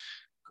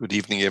Good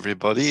evening,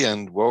 everybody,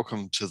 and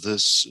welcome to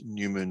this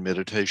New Moon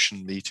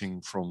Meditation meeting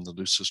from the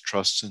Lucis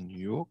Trust in New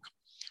York.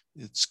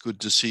 It's good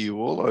to see you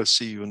all. I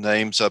see your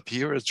names up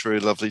here. It's very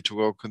lovely to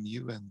welcome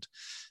you, and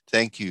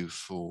thank you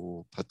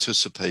for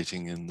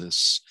participating in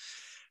this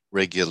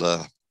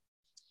regular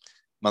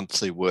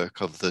monthly work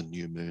of the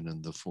New Moon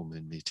and the Full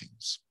Moon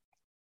meetings.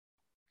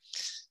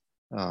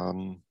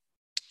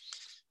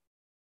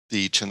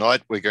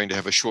 Tonight, we're going to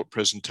have a short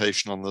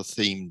presentation on the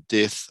theme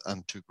Death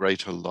unto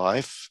Greater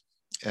Life,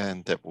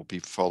 and that will be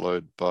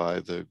followed by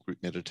the group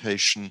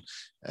meditation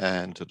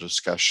and a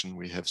discussion.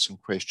 We have some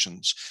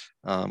questions.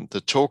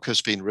 The talk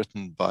has been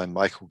written by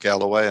Michael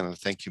Galloway, and I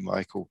thank you,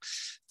 Michael.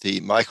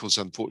 Michael's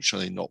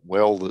unfortunately not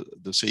well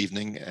this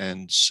evening,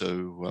 and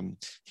so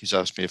he's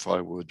asked me if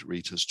I would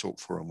read his talk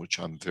for him, which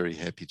I'm very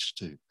happy to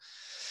do.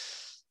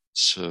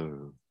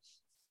 So,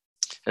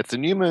 at the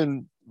New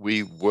Moon,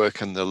 we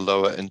work in the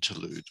lower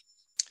interlude,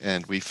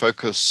 and we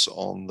focus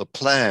on the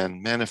plan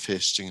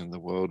manifesting in the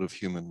world of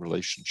human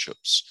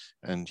relationships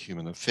and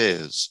human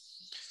affairs.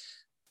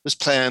 This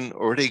plan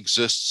already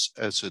exists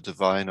as a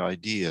divine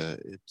idea.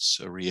 It's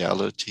a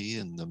reality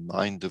in the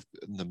mind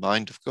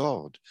of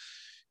God,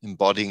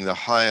 embodying the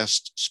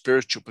highest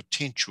spiritual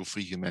potential for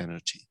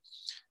humanity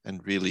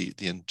and really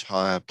the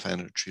entire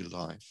planetary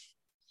life.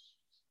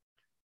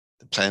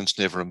 The plan's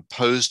never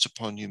imposed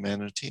upon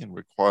humanity and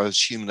requires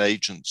human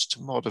agents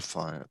to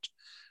modify it,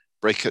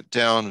 break it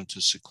down into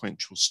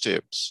sequential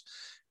steps,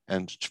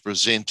 and to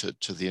present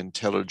it to the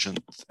intelligent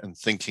and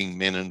thinking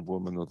men and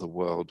women of the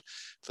world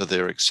for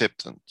their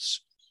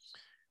acceptance.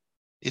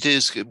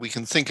 We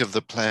can think of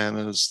the plan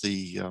as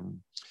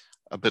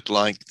a bit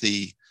like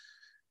the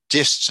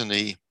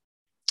destiny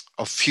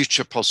of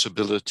future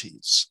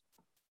possibilities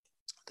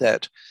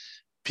that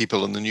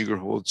people in the New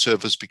Group World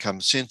Service become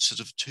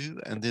sensitive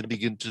to, and then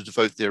begin to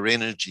devote their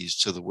energies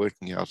to the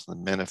working out and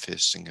the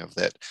manifesting of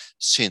that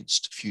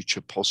sensed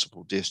future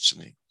possible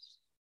destiny.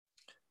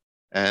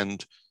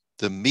 And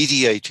the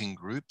mediating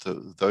group,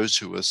 those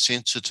who are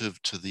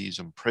sensitive to these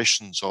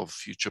impressions of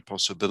future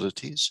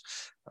possibilities,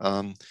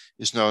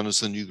 is known as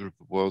the New Group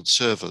of World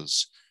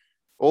Servers.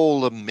 All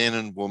the men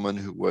and women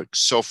who work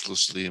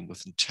selflessly and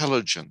with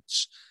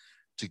intelligence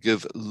to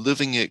give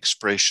living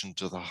expression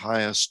to the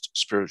highest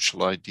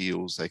spiritual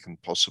ideals they can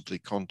possibly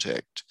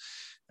contact,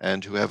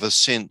 and who have a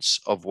sense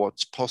of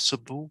what's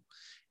possible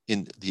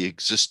in the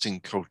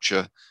existing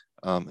culture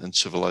and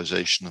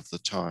civilization of the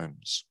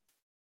times.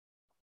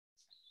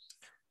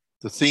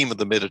 The theme of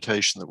the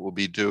meditation that we'll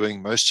be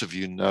doing, most of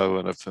you know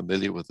and are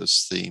familiar with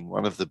this theme.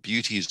 One of the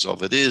beauties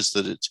of it is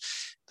that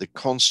it's the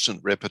constant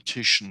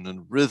repetition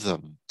and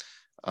rhythm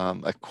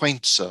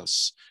acquaints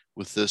us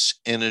with this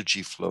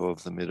energy flow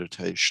of the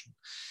meditation.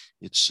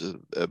 It's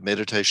a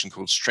meditation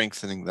called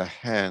Strengthening the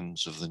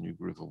Hands of the New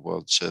Group of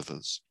World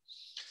Servers.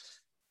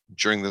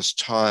 During this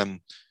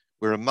time,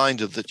 we're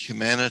reminded that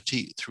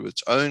humanity, through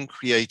its own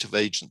creative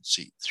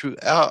agency, through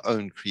our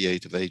own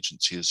creative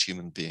agency as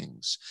human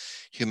beings,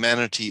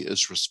 humanity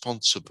is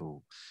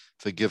responsible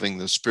for giving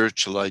the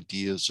spiritual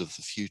ideas of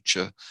the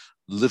future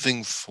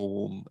living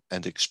form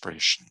and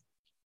expression.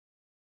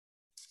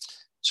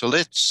 So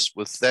let's,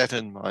 with that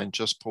in mind,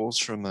 just pause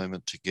for a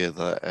moment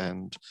together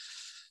and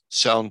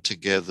sound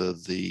together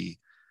the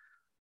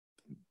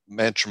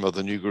mantra of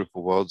the New Group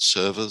of World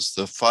Servers,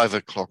 the 5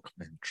 o'clock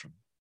mantra.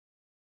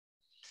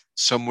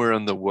 Somewhere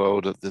in the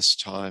world at this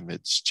time,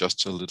 it's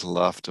just a little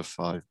after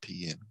 5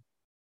 p.m.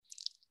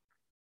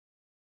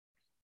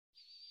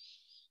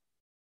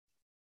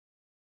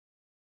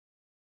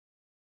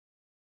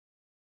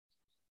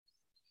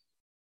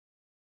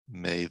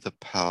 May the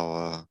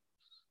power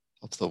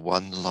of the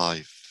one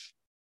life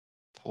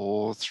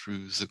pour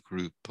through the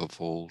group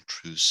of all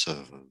true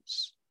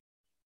servers.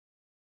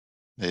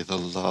 May the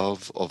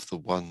love of the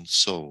one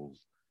soul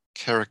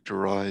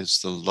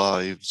characterize the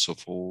lives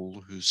of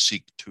all who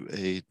seek to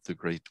aid the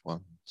great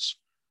ones.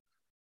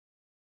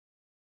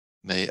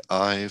 May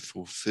I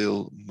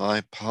fulfill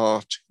my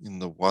part in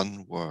the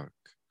one work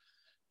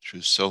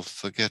through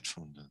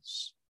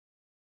self-forgetfulness,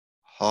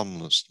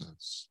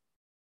 harmlessness,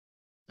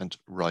 and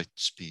right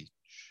speech.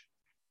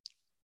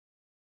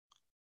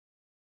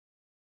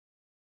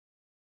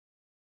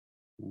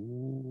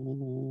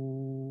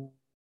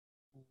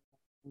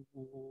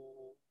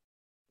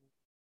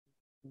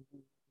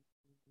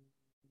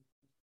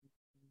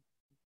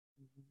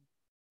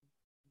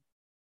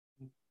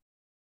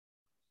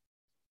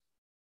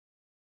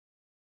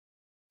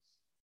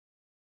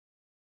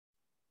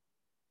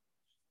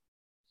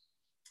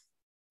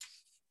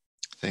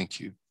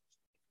 Thank you.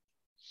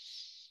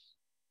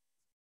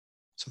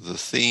 So the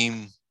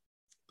theme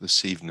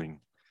this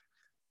evening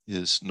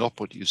is not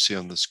what you see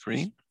on the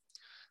screen.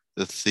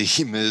 The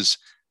theme is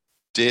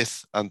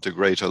Death unto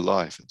Greater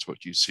Life. It's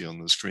what you see on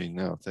the screen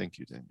now. Thank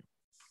you, Daniel.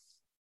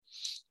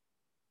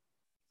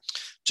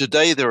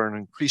 Today, there are an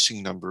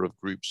increasing number of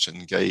groups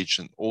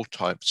engaged in all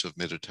types of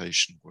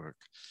meditation work,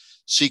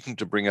 seeking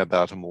to bring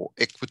about a more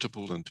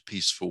equitable and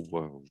peaceful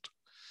world.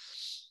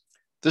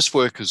 This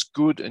work is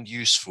good and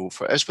useful,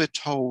 for as we're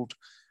told,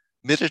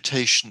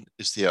 meditation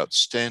is the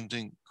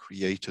outstanding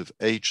creative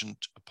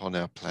agent upon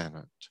our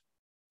planet.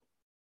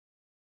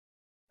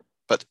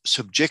 But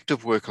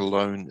subjective work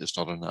alone is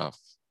not enough.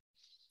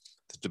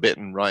 The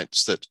Tibetan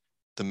writes that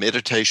the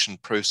meditation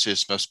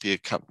process must be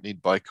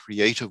accompanied by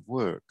creative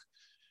work,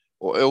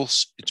 or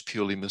else it's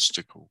purely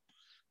mystical,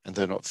 and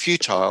they're not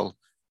futile,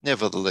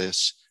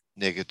 nevertheless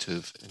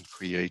negative and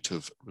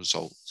creative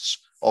results,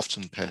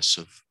 often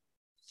passive.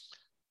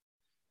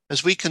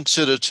 As we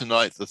consider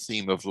tonight the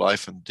theme of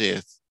life and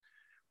death,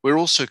 we're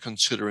also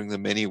considering the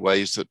many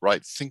ways that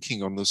right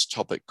thinking on this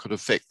topic could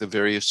affect the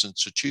various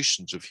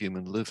institutions of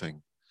human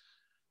living.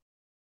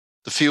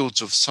 The fields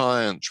of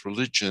science,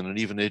 religion, and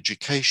even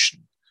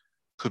education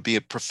could be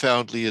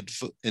profoundly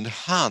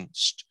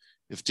enhanced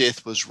if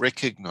death was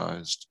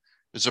recognized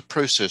as a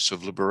process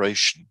of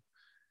liberation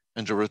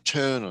and a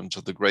return unto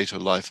the greater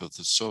life of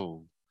the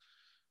soul.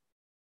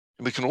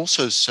 And we can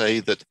also say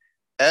that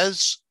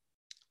as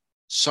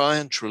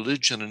science,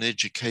 religion, and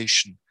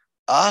education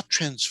are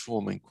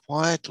transforming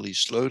quietly,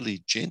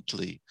 slowly,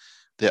 gently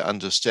their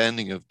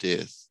understanding of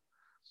death,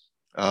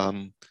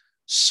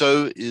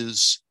 so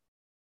is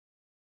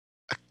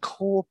a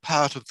core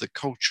part of the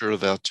culture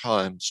of our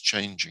times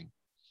changing.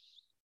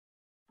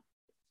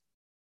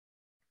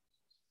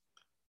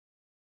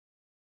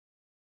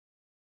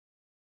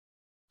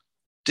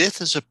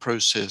 Death is a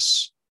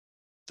process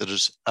that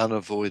is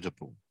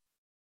unavoidable.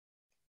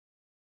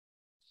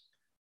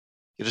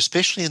 Yet,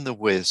 especially in the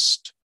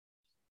West,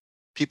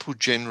 people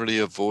generally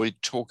avoid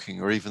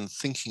talking or even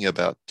thinking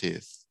about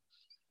death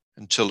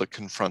until it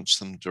confronts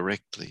them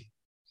directly.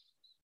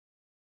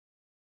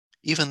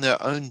 Even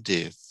their own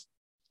death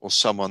or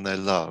someone they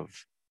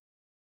love.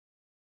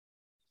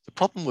 The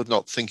problem with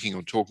not thinking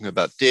or talking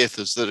about death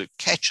is that it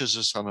catches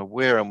us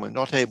unaware and we're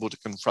not able to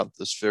confront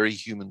this very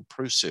human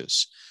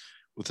process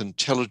with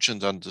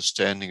intelligent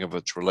understanding of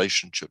its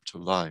relationship to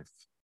life.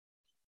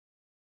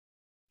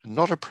 And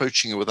not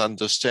approaching it with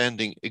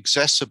understanding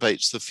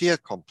exacerbates the fear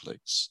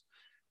complex,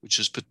 which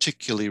is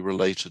particularly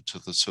related to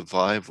the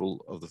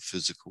survival of the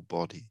physical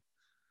body.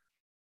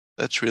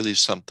 That's really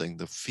something,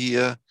 the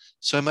fear,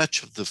 so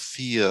much of the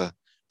fear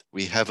that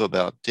we have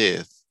about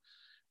death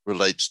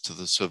relates to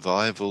the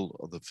survival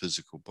of the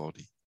physical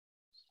body.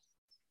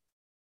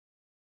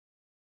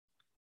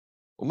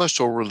 Almost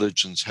all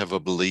religions have a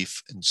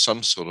belief in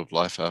some sort of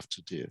life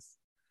after death,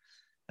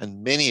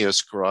 and many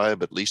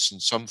ascribe, at least in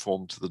some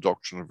form, to the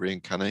doctrine of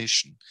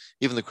reincarnation.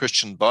 Even the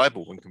Christian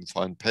Bible, one can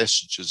find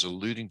passages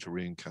alluding to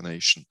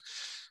reincarnation,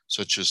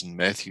 such as in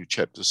Matthew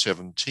chapter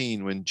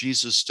 17, when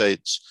Jesus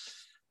states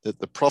that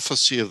the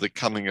prophecy of the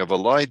coming of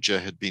Elijah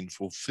had been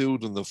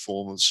fulfilled in the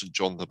form of St.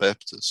 John the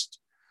Baptist,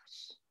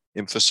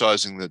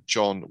 emphasizing that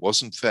John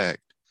was in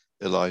fact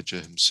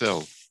Elijah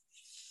himself.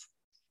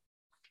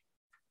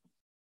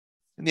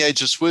 In the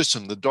Ageless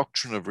Wisdom, the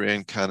doctrine of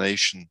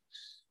reincarnation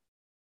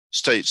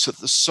states that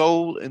the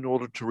soul, in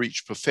order to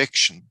reach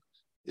perfection,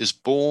 is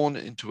born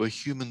into a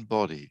human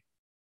body,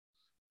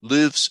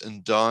 lives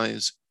and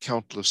dies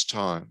countless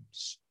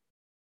times.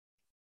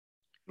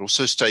 It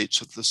also states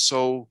that the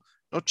soul,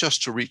 not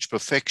just to reach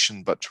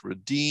perfection, but to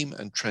redeem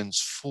and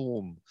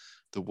transform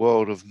the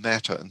world of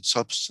matter and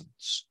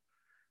substance,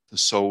 the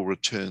soul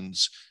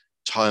returns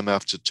time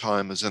after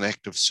time as an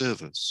act of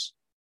service.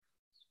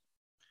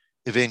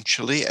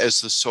 Eventually, as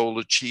the soul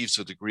achieves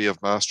a degree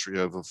of mastery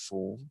over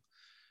form,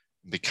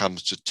 and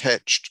becomes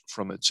detached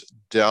from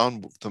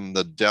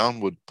the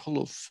downward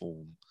pull of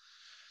form,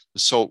 the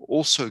soul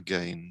also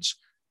gains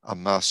a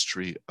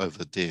mastery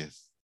over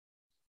death.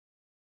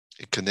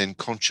 It can then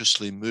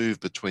consciously move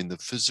between the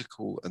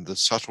physical and the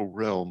subtle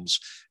realms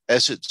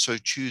as it so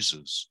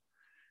chooses,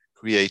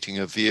 creating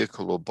a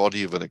vehicle or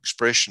body of an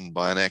expression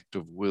by an act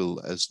of will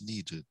as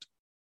needed.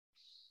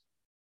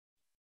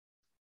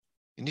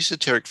 In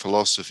esoteric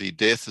philosophy,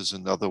 death is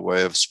another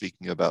way of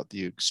speaking about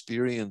the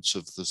experience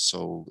of the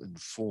soul in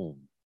form.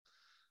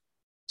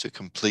 It's a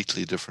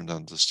completely different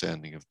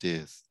understanding of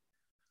death.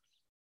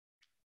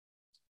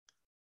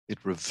 It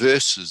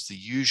reverses the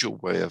usual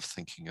way of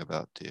thinking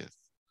about death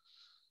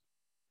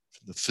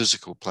from the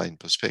physical plane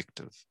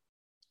perspective.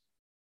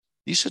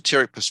 The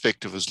esoteric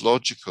perspective is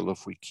logical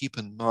if we keep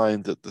in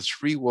mind that the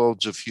three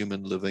worlds of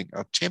human living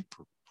are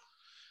temporal,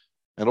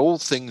 and all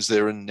things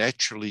therein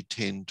naturally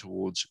tend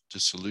towards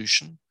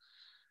dissolution,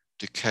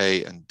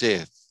 decay, and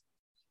death.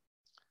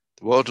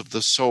 The world of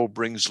the soul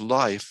brings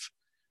life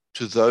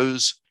to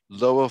those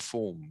lower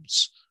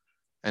forms,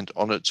 and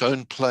on its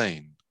own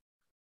plane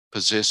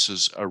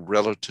possesses a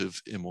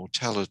relative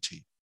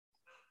immortality.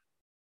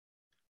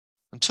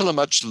 Until a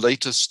much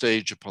later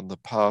stage upon the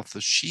path,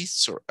 the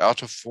sheaths or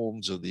outer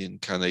forms of the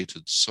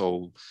incarnated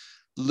soul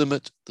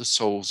limit the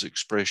soul's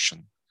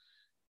expression,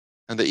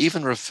 and they're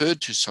even referred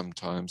to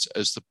sometimes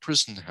as the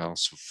prison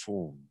house of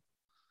form.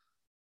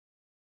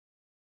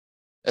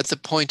 At the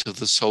point of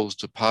the soul's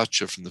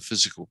departure from the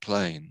physical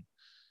plane,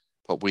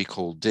 what we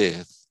call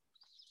death,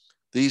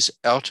 these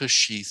outer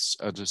sheaths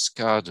are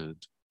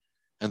discarded,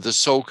 and the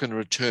soul can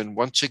return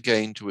once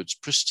again to its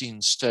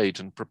pristine state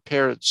and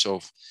prepare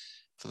itself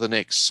for the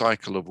next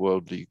cycle of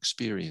worldly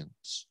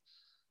experience.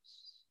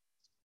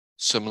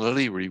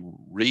 Similarly, we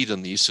read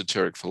in the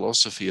esoteric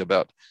philosophy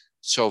about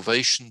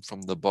salvation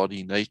from the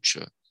body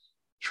nature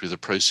through the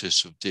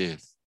process of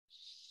death.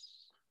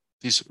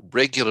 These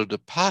regular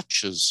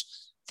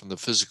departures from the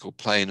physical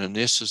plane are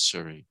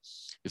necessary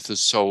if the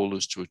soul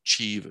is to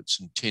achieve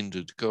its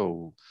intended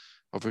goal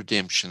of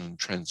redemption and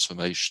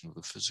transformation of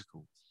the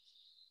physical.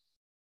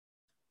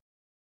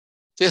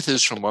 Death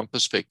is, from one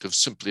perspective,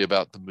 simply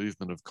about the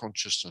movement of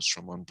consciousness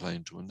from one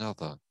plane to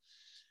another.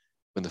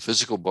 When the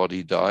physical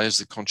body dies,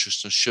 the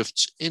consciousness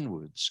shifts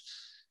inwards,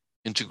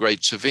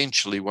 integrates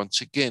eventually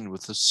once again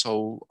with the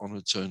soul on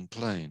its own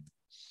plane.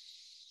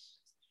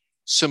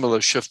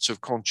 Similar shifts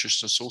of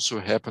consciousness also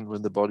happen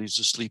when the body's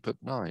asleep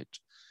at night,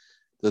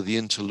 though the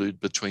interlude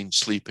between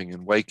sleeping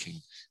and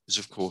waking is,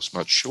 of course,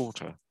 much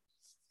shorter.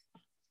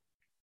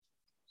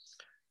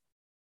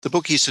 The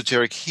book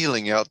Esoteric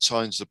Healing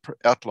outlines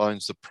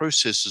the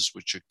processes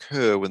which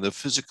occur when the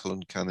physical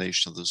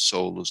incarnation of the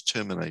soul is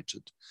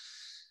terminated.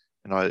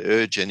 And I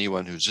urge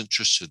anyone who's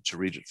interested to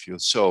read it for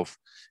yourself.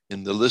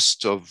 In the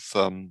list of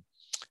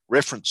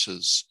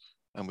references,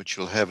 which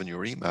you'll have in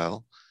your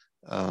email,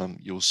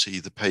 you'll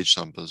see the page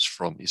numbers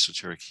from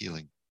Esoteric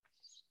Healing.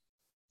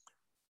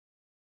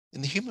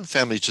 In the human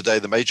family today,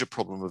 the major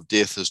problem of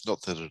death is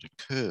not that it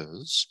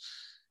occurs,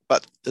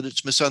 but that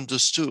it's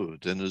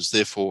misunderstood and is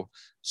therefore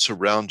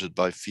surrounded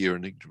by fear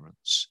and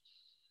ignorance.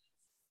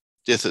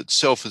 Death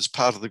itself is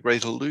part of the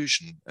great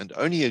illusion and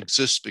only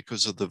exists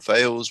because of the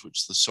veils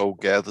which the soul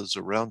gathers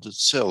around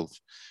itself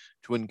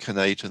to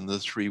incarnate in the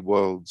three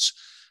worlds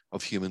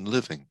of human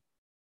living.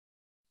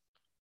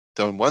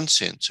 Though in one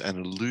sense an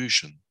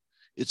illusion,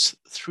 it's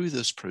through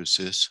this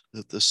process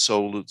that the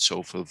soul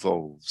itself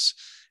evolves,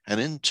 and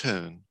in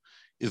turn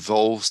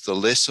evolves the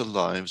lesser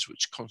lives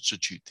which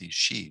constitute these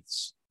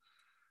sheaths.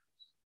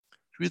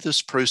 Through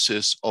this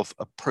process of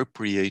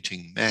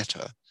appropriating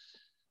matter,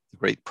 the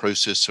great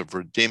process of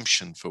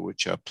redemption for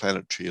which our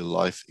planetary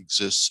life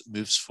exists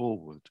moves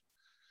forward,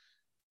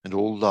 and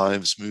all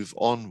lives move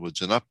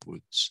onwards and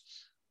upwards,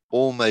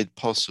 all made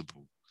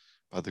possible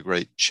by the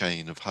great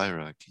chain of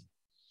hierarchy.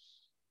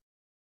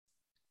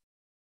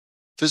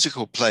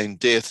 Physical plane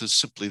death is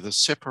simply the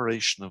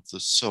separation of the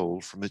soul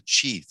from its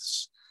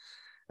sheaths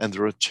and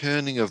the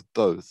returning of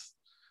both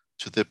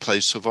to their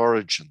place of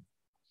origin.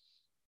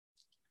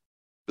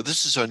 But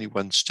this is only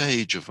one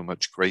stage of a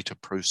much greater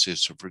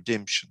process of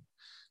redemption,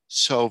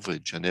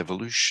 salvage and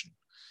evolution,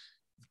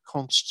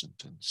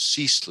 constant and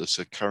ceaseless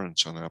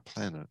occurrence on our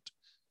planet.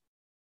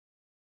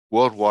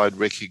 Worldwide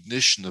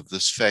recognition of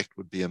this fact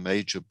would be a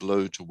major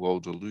blow to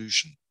world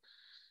illusion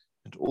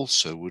and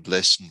also would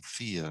lessen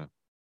fear.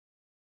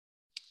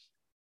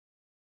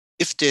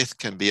 If death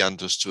can be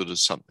understood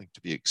as something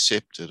to be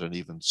accepted and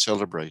even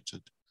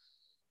celebrated,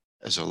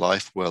 as a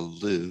life well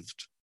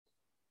lived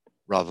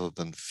rather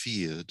than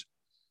feared,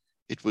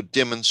 it would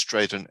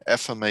demonstrate an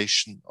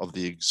affirmation of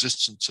the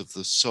existence of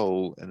the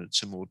soul and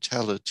its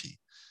immortality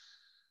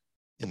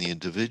in the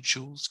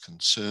individuals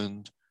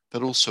concerned,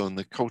 but also in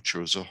the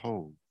culture as a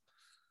whole.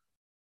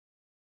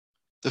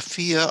 The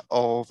fear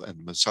of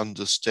and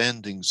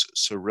misunderstandings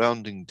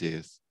surrounding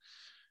death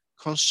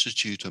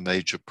constitute a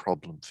major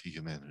problem for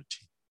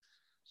humanity,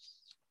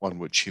 one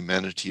which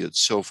humanity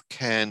itself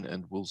can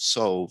and will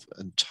solve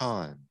in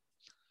time.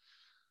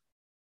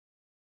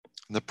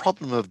 And the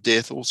problem of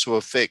death also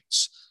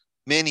affects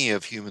many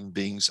of human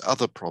beings'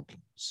 other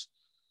problems.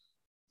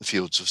 The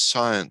fields of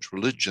science,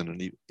 religion,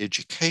 and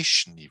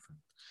education even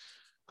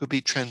could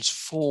be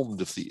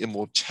transformed if the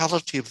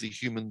immortality of the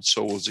human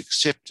soul is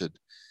accepted,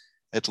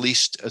 at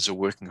least as a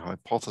working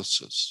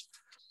hypothesis,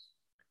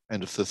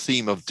 and if the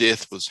theme of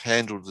death was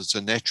handled as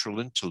a natural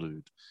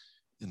interlude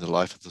in the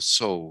life of the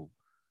soul,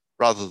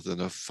 rather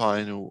than a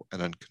final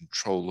and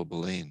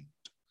uncontrollable end.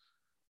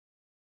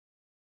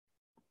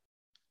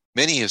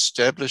 Many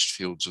established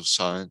fields of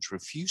science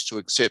refuse to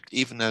accept,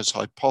 even as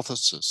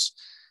hypothesis,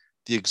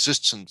 the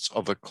existence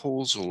of a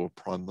causal or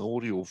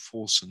primordial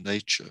force in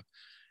nature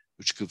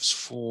which gives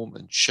form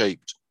and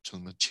shape to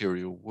the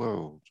material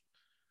world.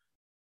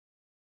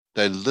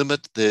 They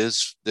limit their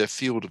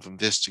field of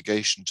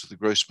investigation to the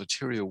gross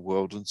material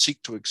world and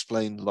seek to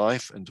explain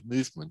life and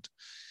movement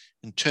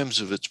in terms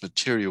of its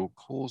material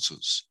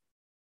causes.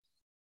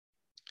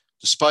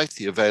 Despite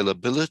the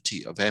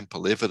availability of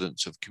ample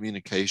evidence of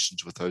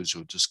communications with those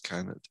who are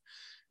discarnate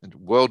and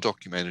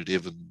well-documented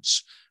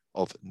evidence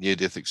of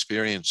near-death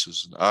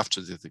experiences and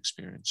after-death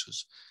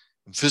experiences,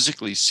 and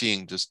physically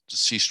seeing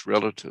deceased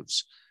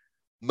relatives,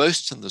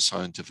 most in the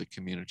scientific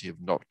community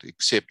have not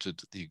accepted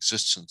the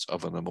existence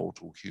of an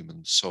immortal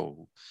human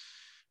soul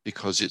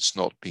because it's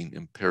not been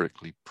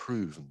empirically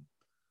proven.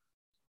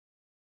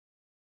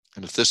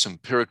 And if this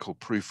empirical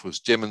proof was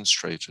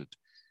demonstrated,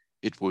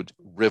 it would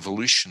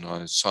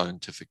revolutionize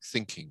scientific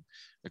thinking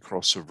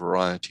across a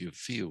variety of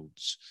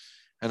fields.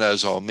 And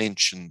as I'll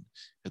mention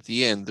at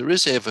the end, there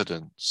is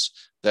evidence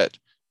that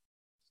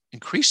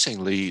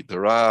increasingly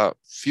there are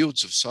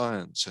fields of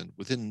science and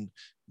within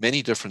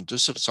many different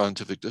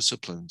scientific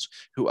disciplines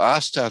who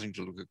are starting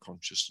to look at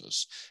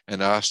consciousness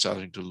and are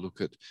starting to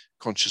look at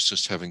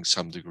consciousness having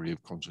some degree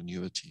of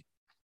continuity.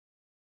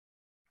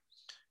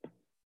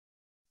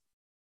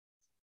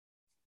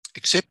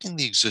 Accepting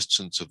the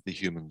existence of the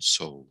human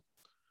soul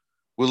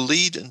will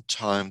lead in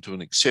time to an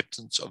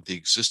acceptance of the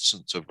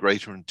existence of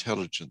greater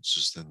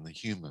intelligences than the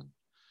human,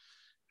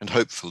 and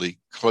hopefully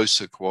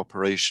closer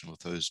cooperation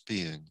with those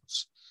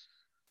beings.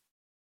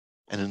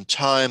 And in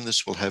time,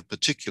 this will have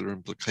particular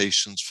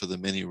implications for the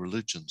many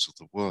religions of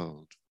the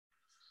world.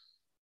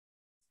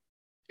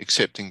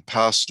 Accepting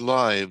past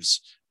lives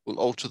will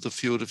alter the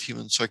field of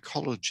human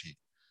psychology,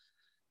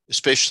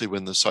 especially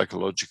when the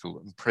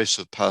psychological impress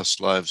of past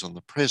lives on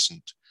the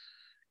present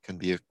can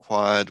be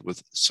acquired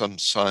with some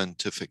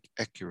scientific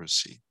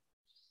accuracy.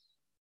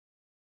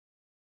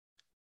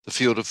 The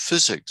field of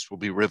physics will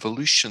be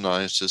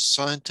revolutionized as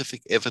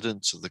scientific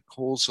evidence of the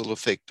causal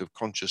effect of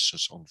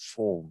consciousness on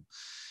form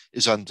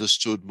is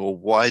understood more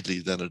widely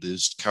than it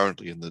is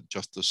currently in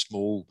just a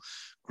small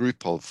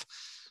group of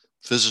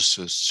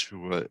physicists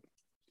who are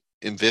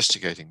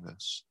investigating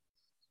this.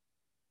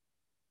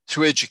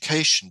 Through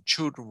education,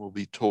 children will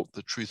be taught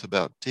the truth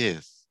about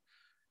death,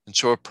 and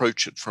so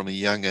approach it from a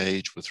young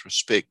age with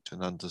respect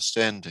and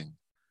understanding.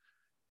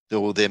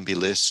 There will then be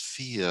less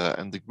fear,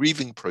 and the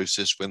grieving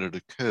process when it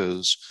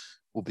occurs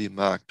will be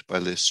marked by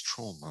less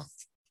trauma.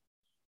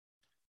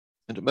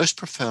 And most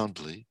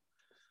profoundly,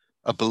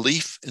 a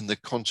belief in the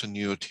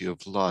continuity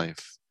of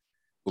life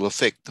will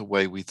affect the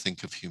way we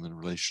think of human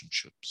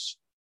relationships.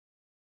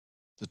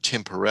 The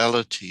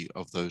temporality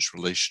of those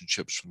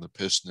relationships from the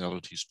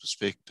personality's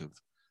perspective,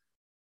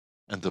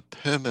 and the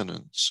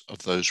permanence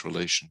of those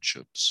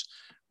relationships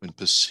when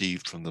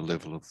perceived from the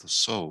level of the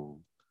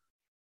soul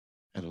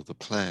and of the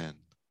plan.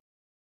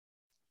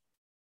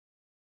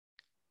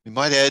 We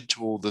might add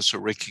to all this a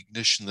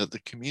recognition that the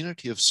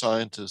community of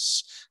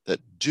scientists that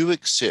do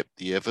accept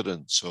the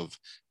evidence of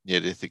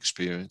near-death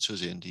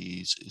experiences,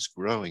 NDEs, is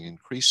growing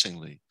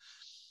increasingly.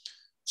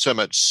 So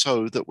much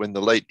so that when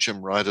the late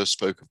Jim Ryder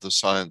spoke of the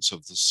science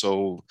of the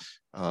soul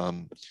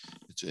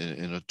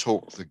in a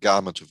talk, The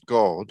Garment of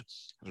God,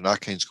 at an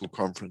Arcane School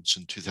conference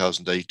in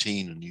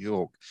 2018 in New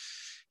York,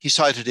 he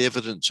cited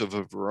evidence of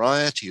a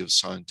variety of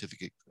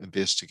scientific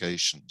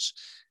investigations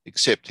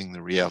accepting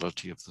the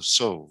reality of the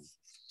soul.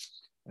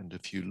 And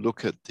if you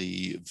look at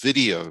the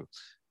video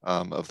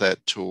of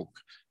that talk,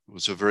 it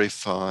was a very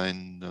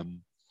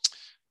fine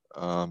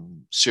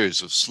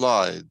series of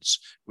slides,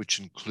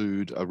 which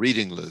include a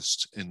reading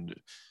list in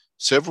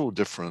several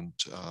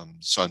different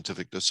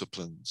scientific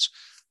disciplines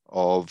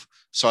of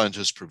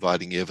scientists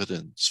providing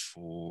evidence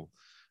for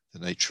the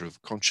nature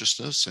of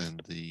consciousness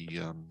and the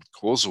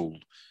causal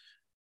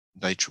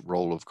nature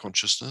role of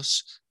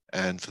consciousness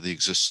and for the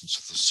existence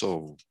of the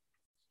soul.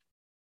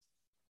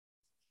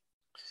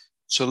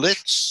 So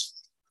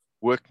let's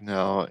work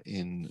now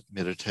in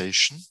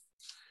meditation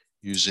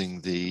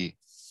using the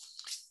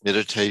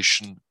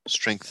meditation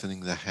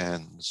strengthening the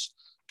hands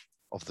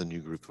of the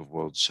new group of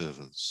world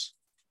servers.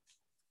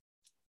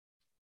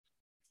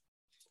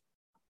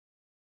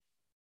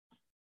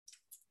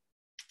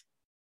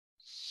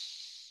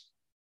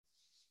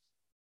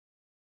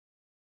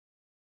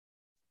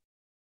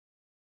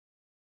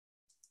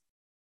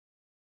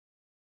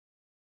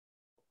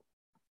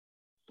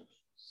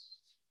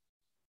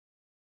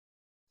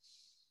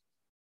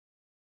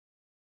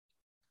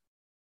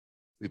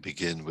 We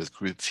begin with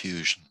group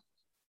fusion.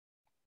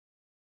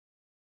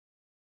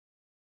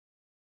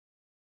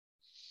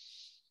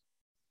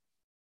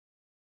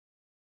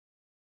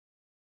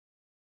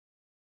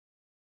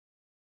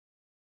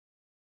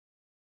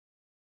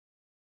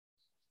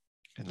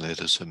 And let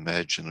us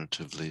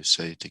imaginatively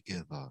say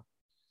together,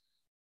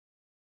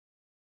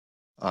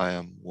 I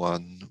am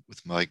one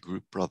with my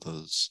group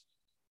brothers,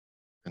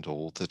 and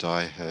all that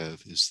I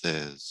have is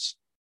theirs.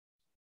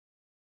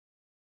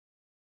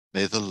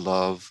 May the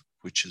love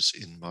which is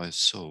in my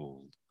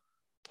soul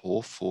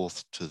pour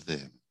forth to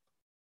them.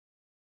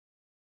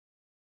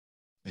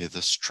 May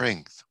the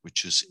strength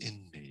which is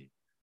in me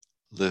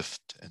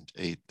lift and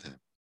aid them.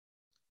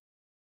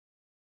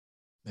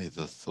 May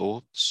the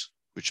thoughts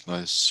which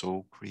my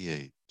soul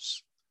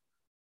creates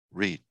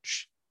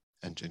reach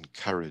and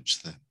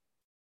encourage them.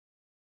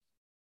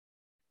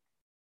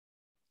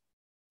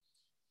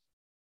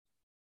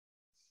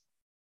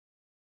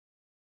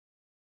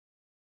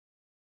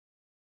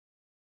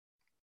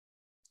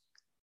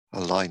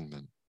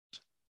 Alignment.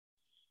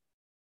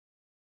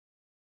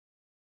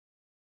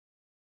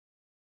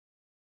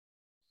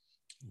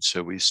 And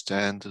so we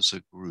stand as a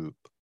group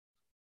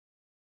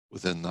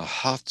within the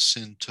heart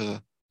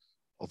center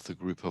of the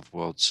group of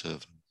world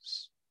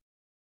servants.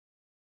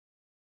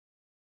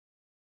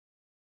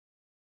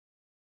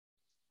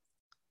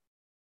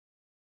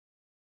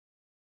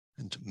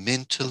 And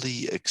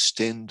mentally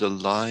extend a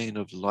line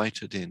of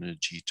lighted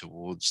energy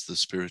towards the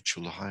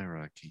spiritual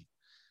hierarchy,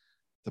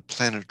 the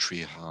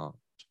planetary heart,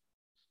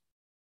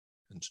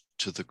 and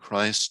to the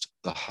Christ,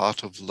 the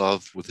heart of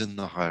love within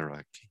the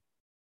hierarchy.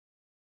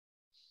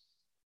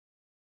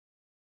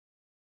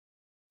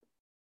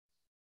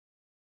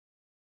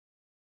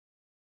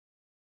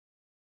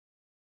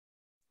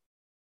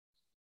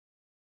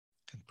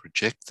 And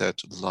project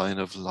that line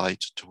of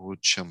light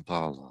towards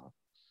Shambhala,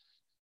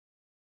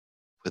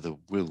 where the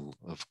will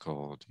of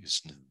God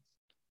is known.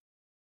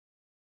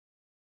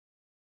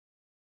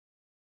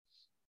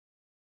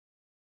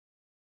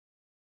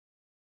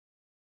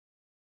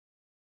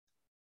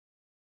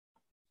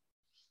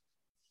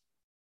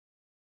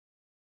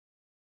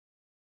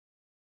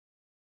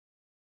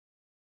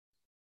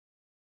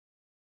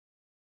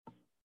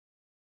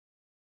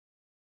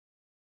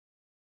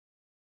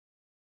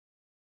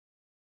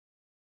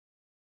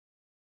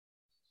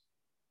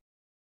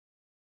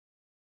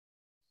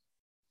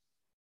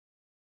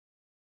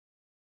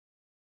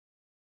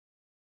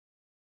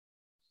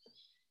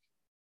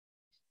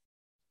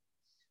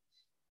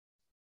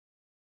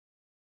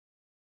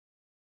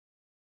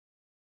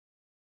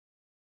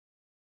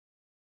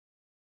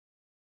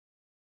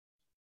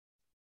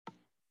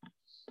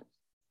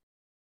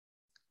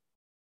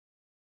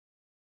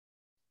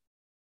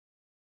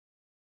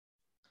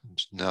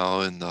 And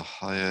now in the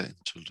higher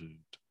interlude,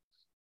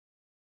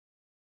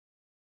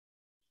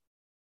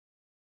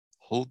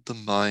 hold the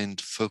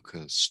mind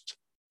focused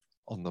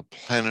on the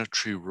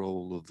planetary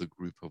role of the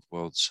group of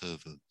world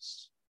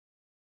servers,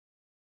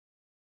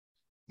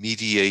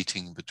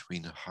 mediating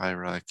between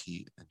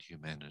hierarchy and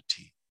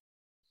humanity,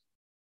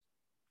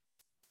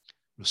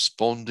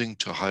 responding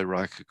to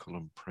hierarchical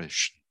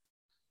impression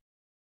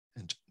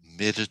and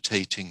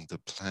meditating the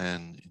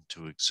plan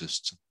into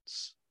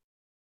existence.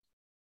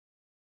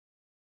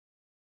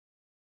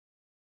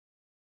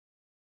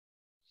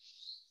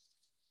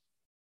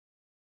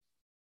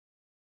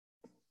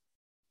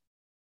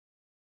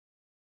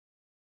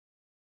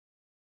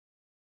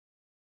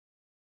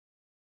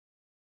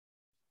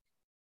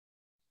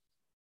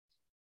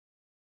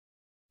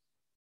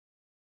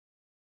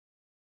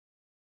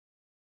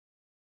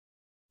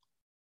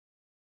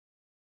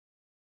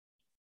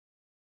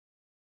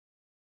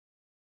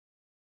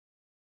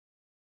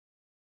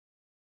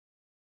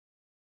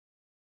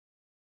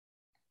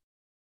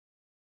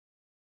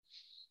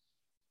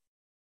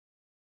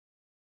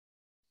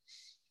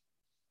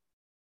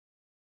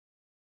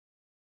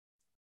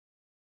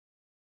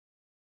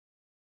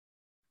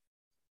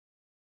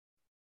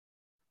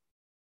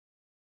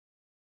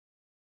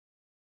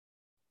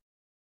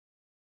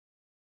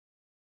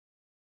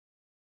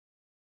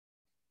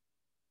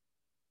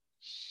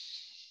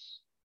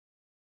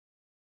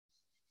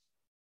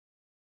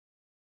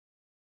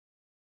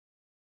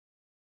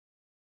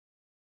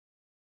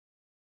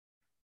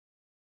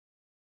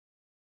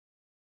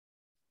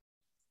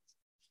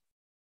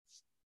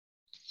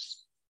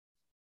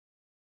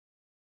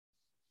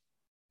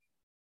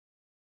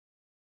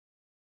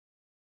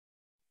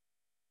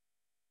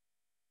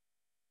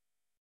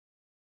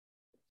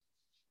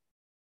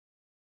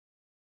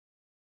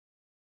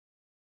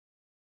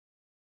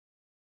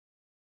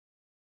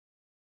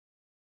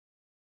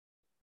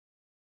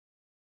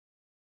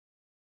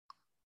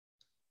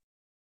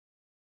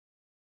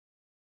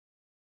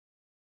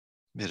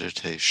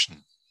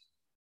 Meditation.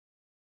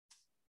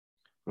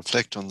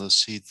 Reflect on the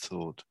seed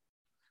thought.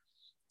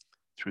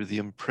 Through the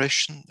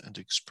impression and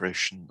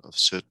expression of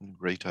certain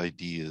great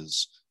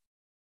ideas,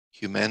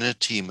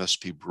 humanity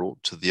must be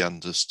brought to the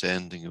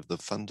understanding of the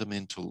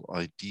fundamental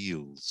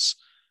ideals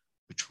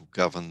which will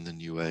govern the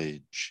new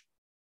age.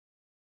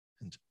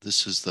 And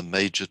this is the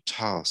major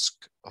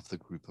task of the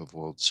group of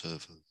world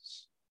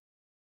servers.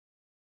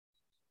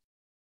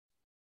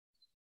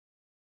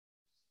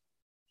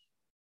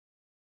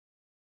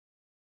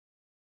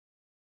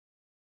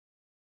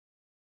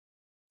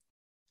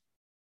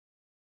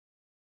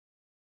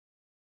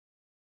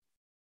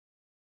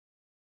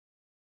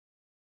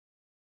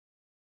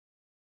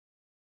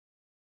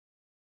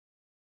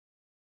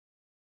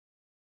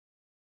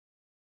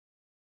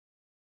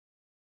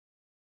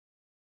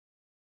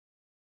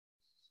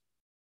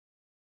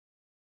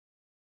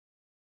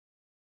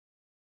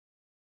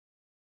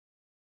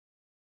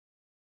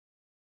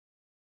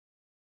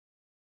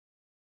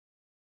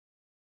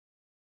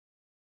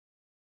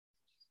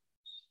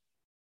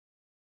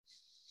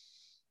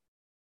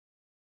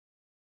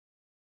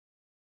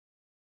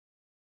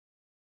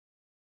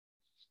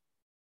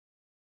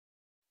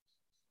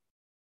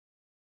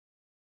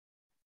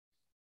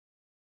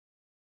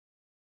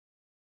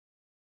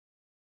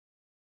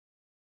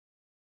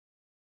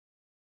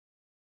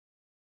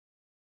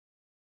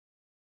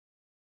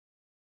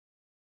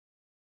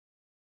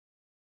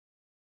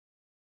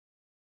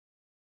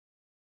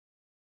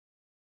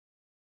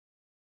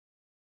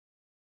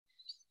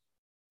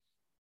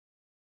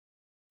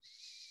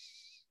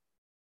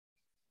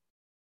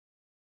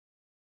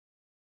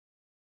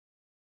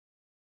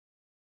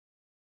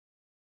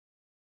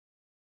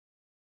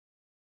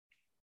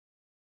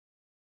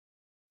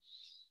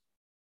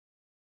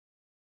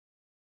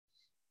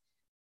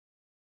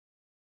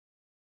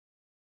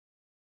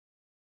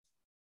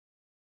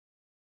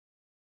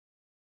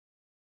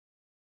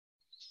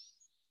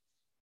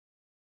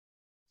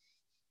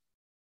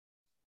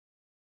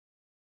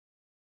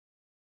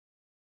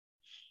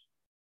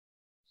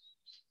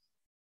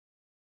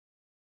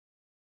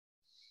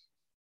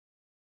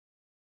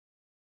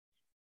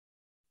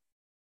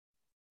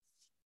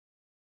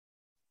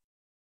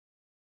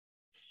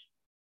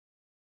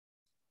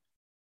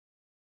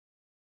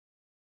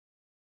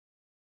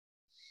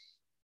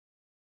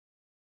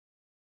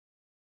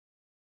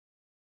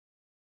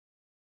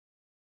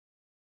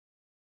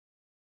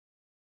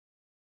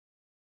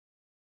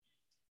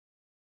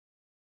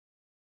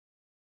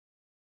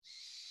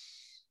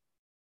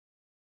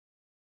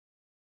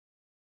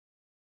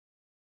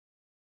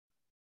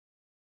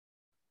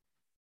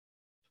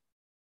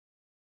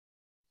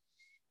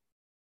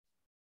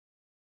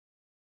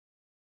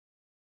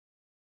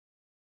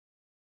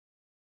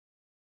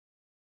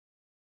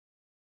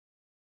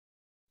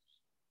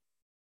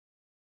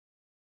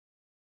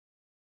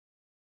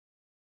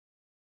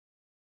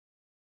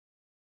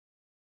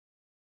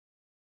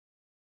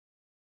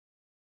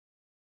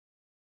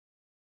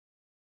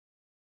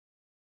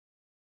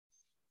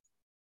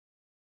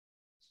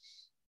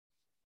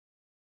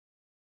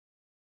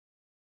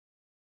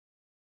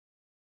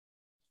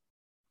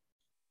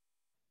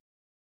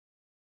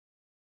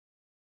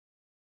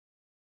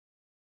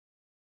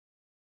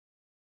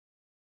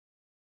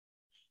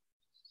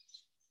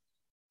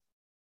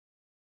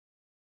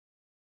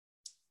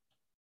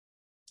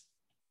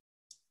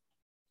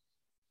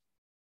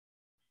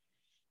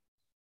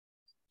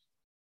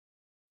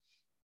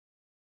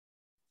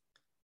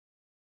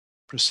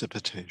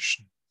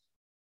 Precipitation.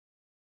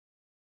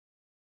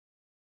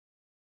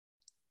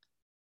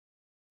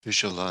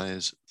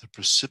 Visualize the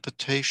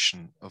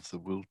precipitation of the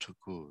will to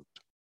good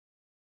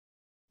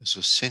as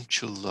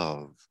essential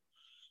love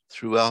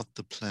throughout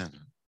the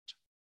planet,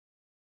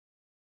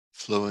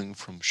 flowing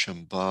from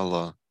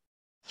Shambhala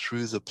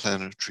through the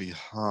planetary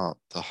heart,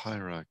 the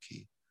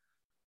hierarchy,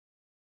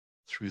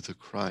 through the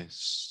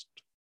Christ,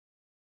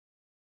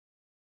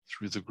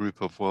 through the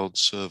group of world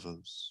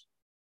servers,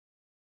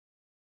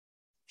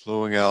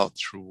 flowing out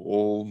through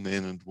all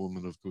men and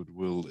women of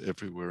goodwill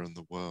everywhere in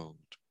the world,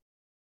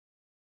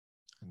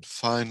 and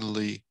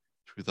finally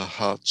through the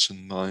hearts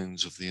and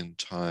minds of the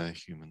entire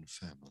human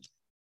family.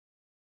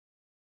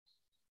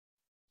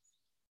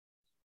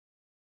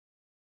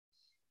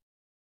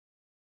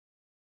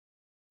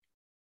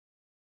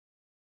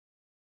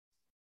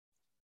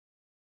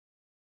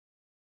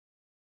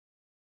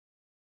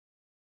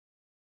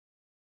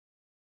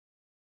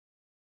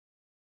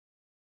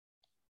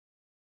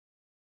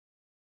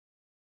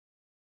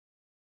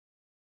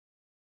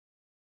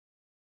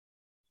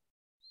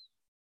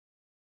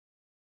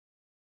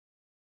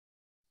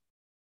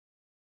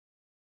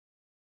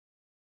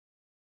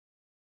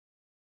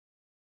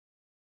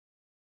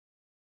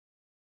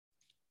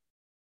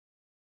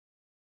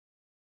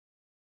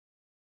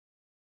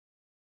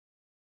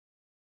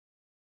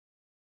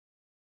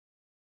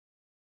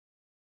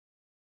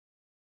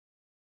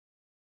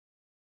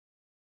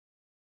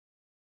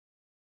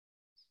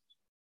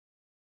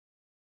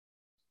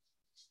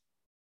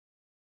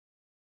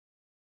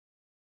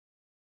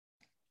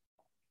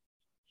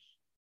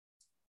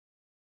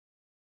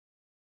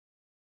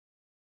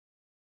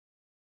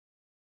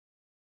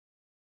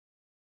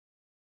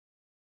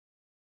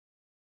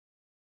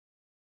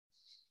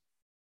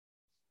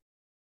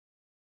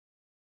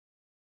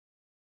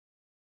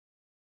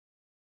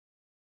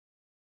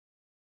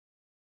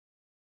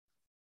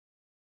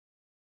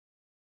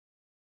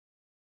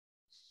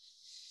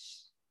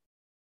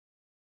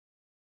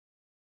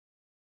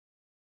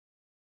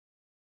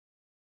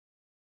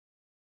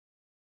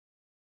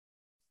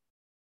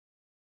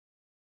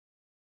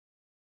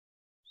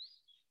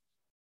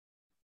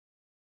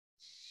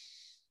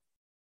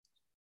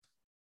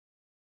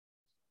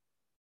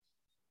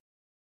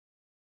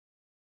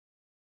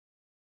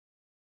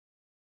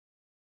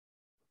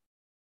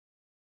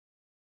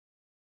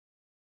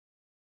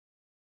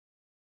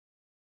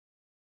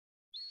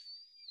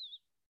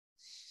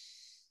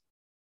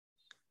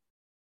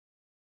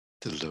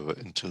 The lower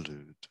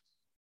interlude.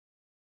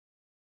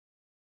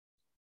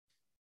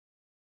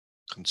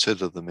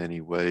 Consider the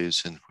many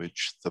ways in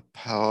which the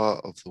power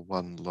of the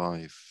one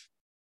life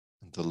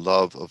and the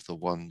love of the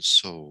one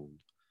soul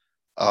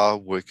are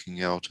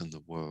working out in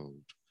the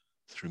world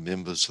through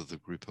members of the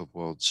group of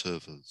world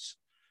servers,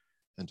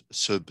 and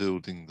so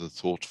building the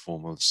thought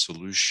form of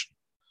solution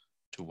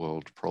to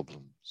world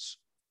problems.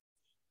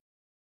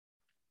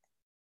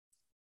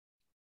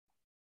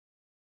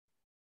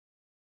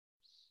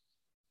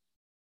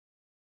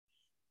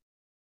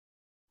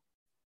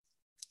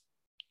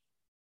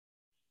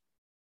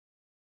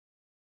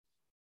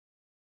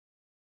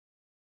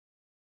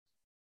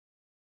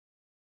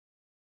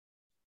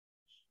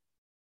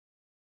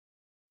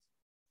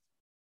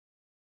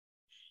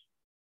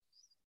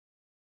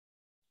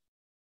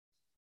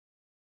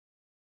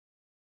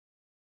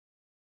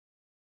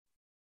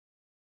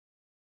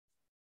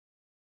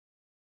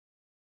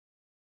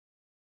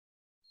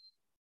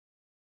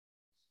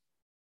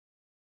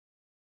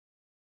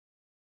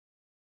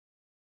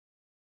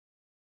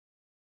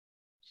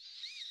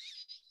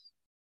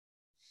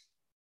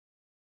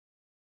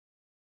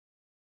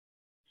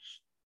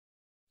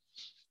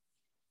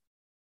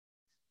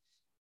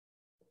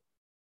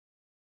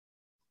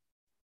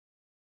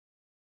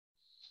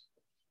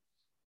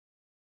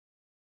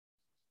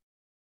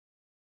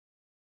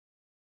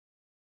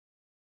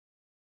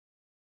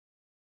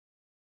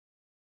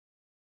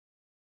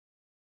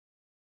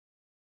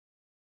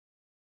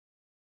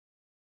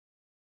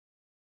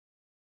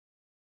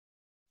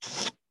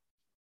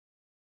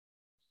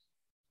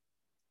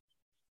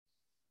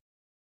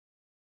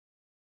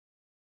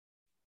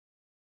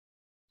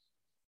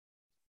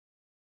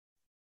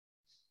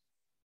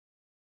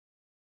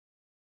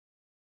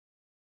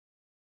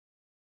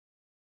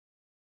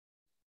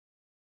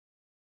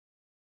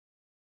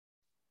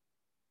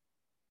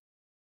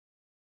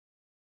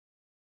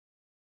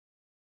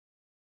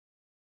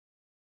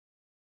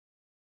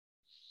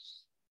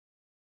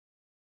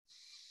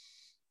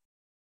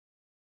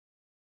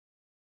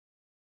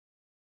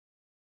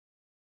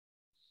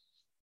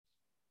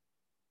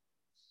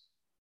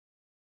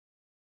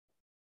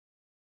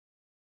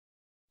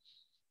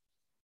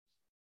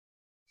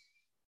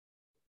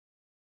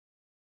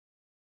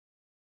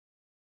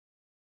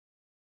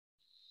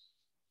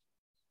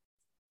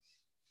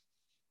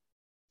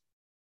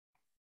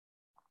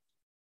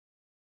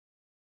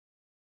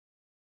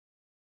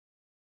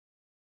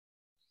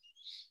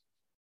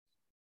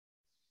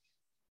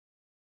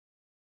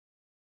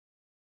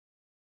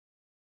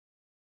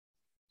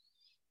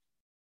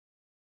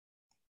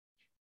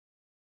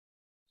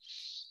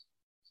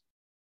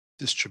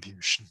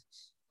 distribution.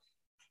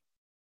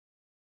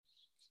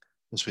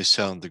 As we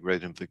sound the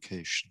great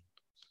invocation,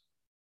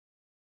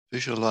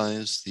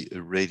 visualize the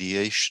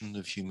irradiation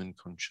of human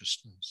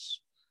consciousness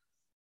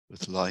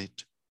with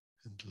light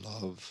and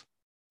love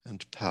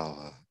and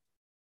power.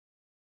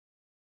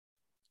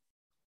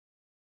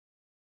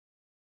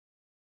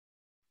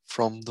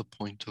 From the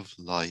point of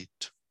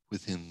light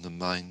within the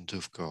mind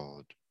of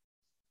God,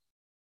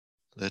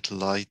 let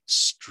light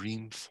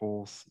stream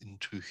forth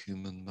into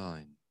human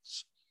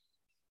minds.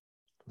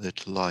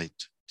 Let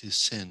light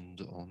descend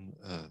on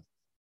earth.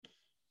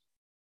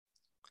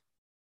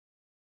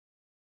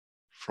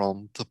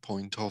 From the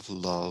point of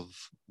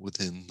love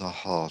within the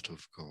heart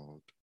of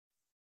God,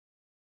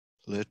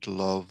 let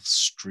love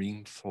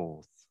stream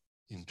forth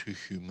into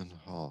human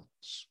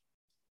hearts.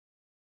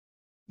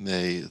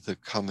 May the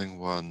coming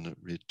one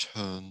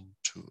return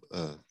to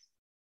earth.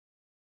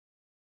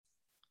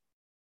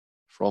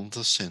 From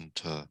the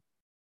center,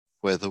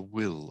 where the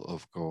will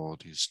of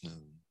God is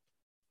known,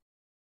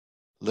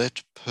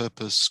 let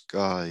purpose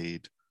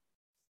guide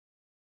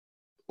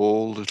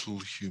all little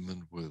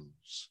human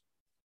wills,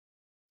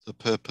 the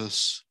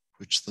purpose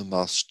which the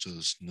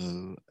masters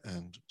know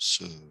and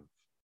serve.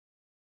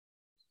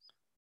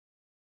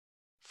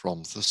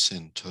 From the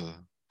center,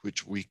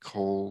 which we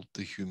call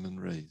the human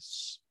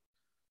race,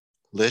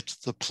 let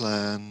the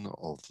plan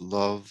of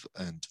love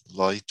and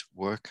light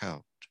work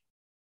out,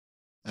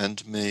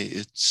 and may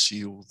it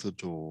seal the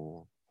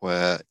door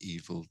where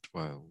evil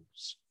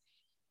dwells.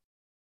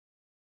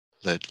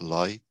 Let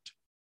light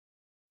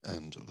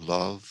and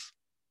love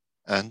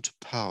and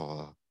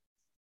power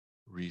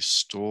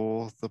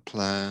restore the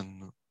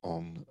plan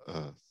on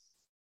earth.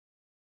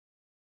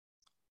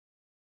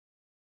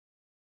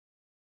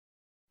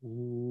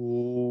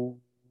 Ooh.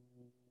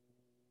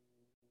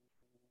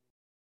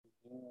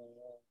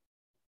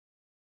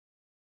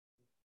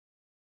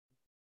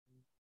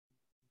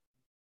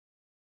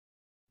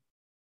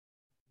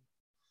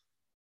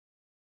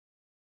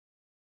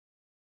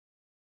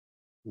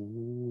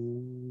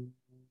 Ooh.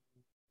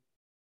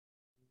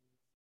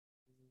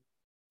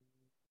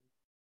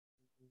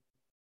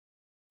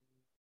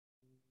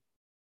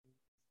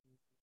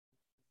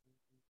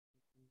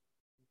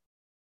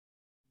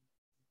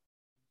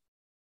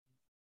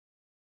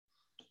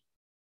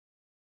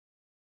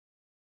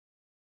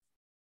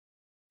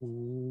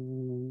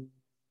 Ooh.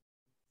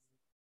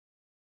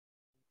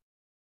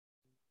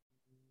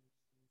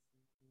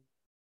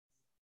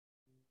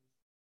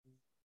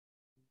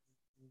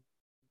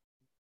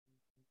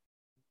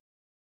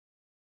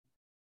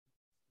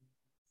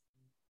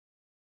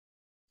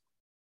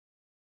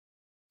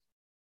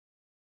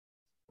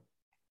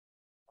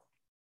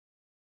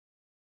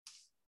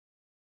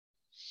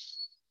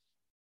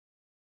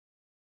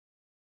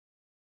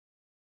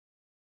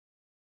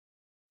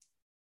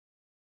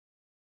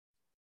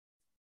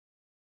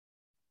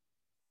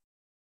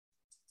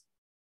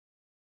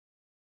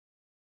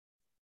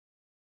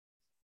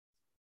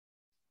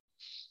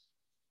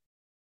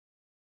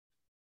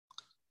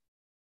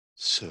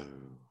 So,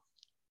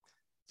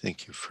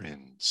 thank you,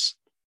 friends.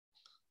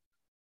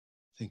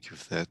 Thank you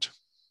for that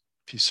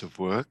piece of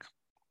work.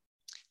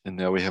 And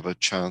now we have a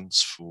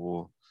chance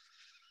for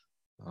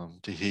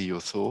to hear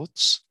your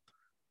thoughts.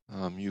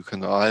 You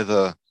can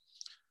either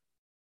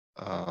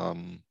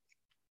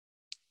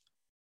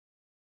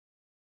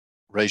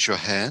raise your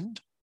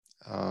hand,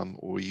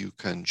 or you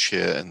can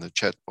share in the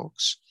chat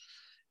box.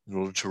 In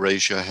order to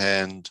raise your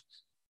hand,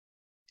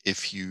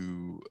 if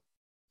you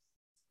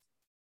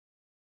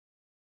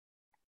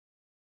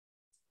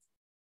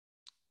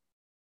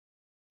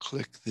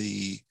click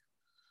in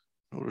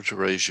order to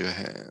raise your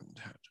hand,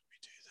 how do we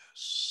do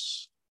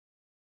this?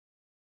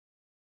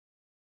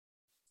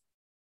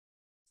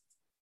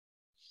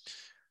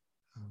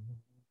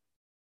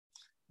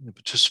 In the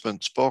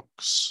participants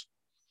box,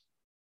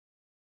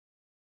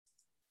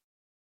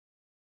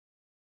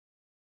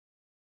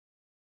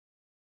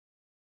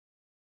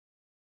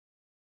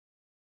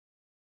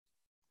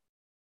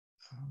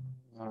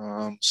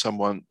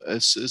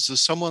 is there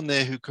someone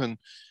there who can,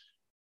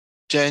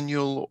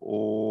 Daniel,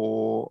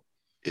 or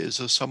is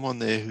there someone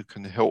there who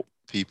can help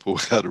people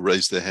how to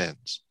raise their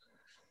hands?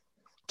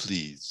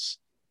 Please.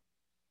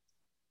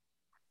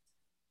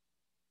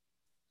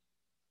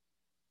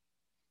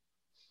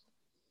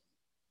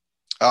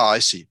 Ah, I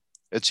see.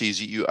 It's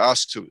easy. You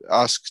ask to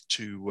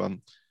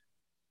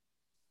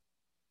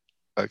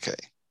okay.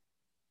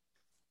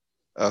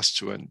 Ask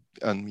to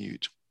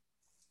unmute.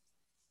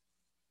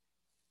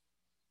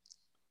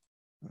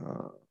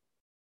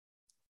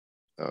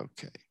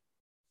 Okay.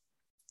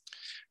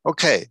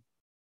 Okay.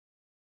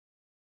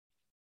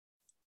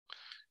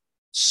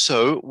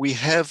 So we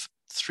have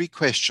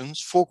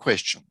four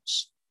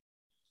questions.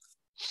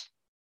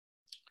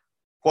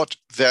 What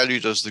value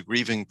does the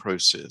grieving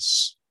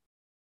process,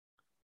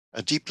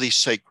 a deeply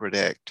sacred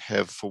act,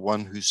 have for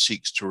one who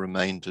seeks to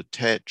remain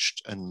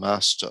detached and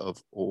master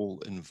of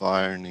all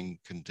environing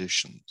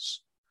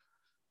conditions?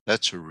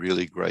 That's a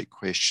really great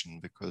question,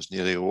 because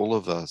nearly all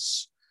of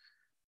us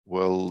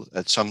will,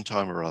 at some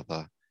time or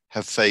other,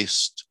 have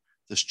faced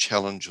this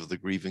challenge of the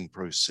grieving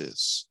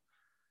process,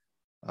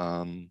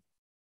 the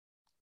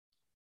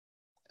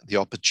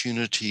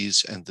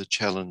opportunities and the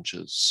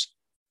challenges,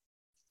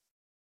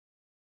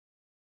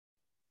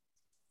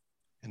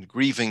 and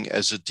grieving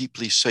as a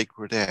deeply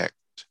sacred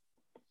act.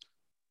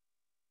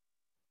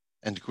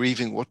 And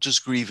grieving, what does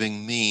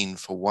grieving mean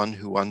for one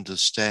who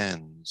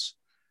understands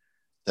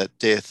that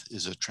death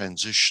is a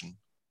transition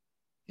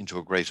into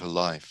a greater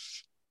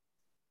life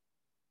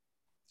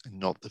and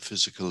not the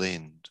physical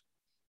end?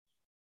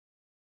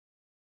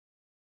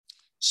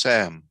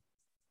 Sam,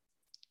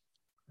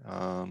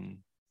 Hello.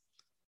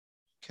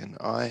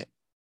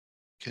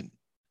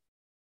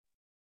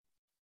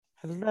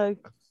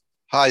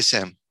 Hi,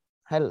 Sam.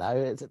 Hello.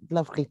 It's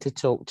lovely to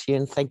talk to you,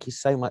 and thank you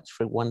so much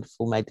for a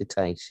wonderful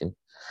meditation.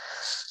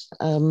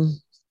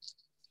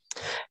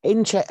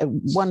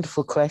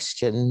 Wonderful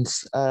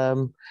questions.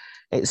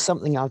 It's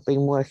something I've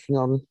been working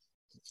on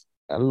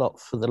a lot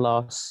for the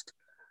last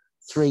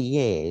 3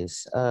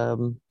 years,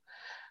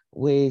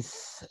 with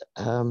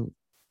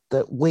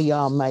that we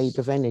are made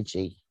of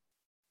energy.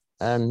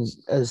 And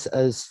as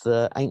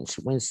the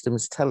ancient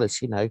wisdoms tell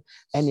us,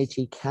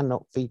 energy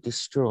cannot be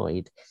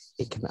destroyed.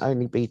 It can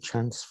only be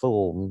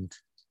transformed.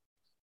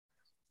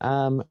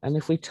 And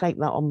if we take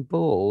that on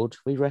board,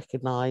 we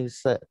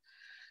recognize that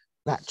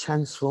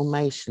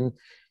transformation,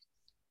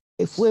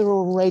 if we're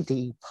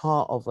already,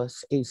 part of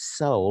us is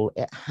soul,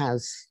 it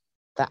has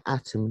that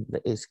atom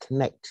that is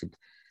connected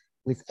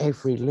with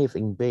every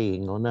living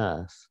being on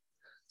earth.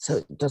 So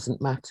it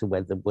doesn't matter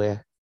whether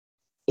we're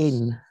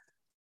in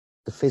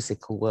the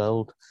physical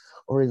world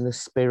or in the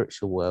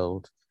spiritual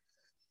world.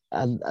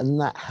 And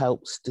that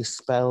helps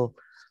dispel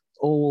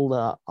all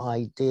the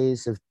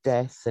ideas of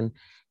death. And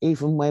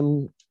even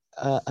when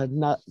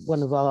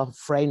one of our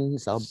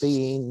friends, our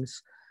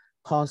beings,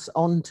 pass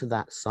on to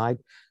that side,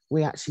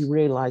 we actually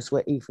realize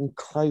we're even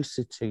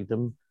closer to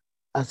them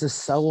as a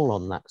soul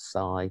on that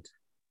side.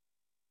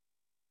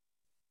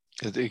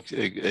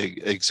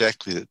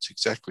 Exactly, that's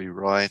exactly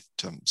right,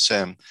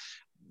 Sam.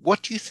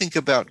 What do you think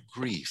about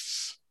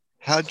grief?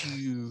 How do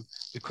you,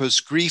 because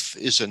grief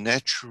is a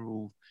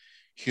natural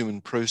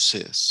human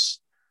process,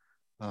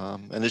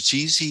 and it's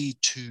easy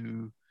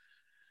to,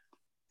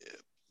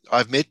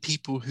 I've met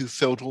people who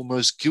felt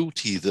almost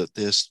guilty that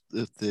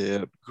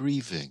they're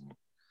grieving,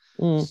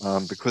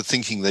 because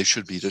thinking they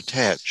should be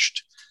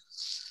detached.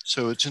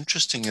 So it's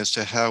interesting as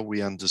to how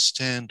we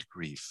understand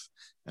grief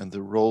and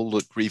the role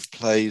that grief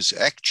plays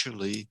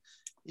actually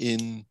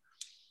in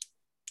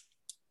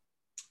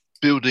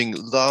building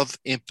love,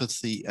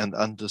 empathy, and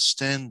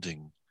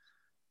understanding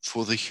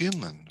for the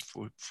human,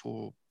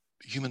 for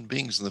human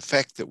beings, and the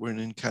fact that we're an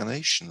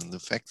incarnation and the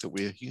fact that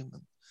we're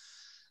human.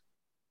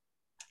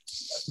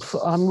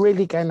 I'm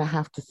really going to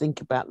have to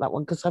think about that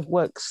one, because I've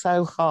worked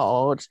so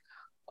hard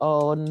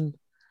on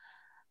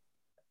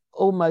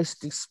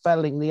almost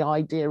dispelling the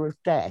idea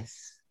of death.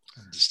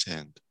 I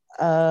understand.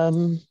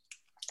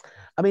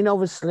 I mean,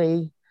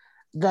 obviously,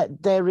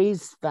 that there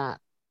is that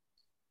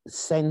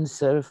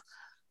sense of,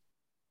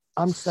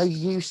 I'm so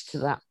used to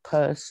that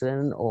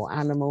person or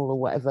animal or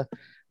whatever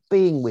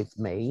being with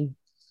me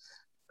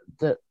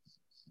that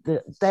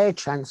their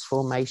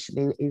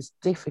transformation is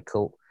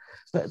difficult.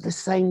 But at the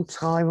same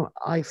time,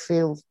 I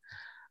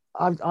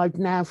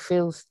now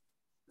feel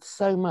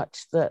so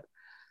much that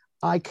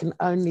I can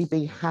only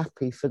be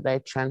happy for their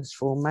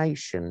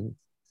transformation,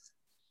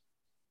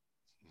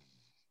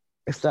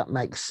 if that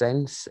makes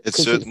sense. It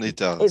certainly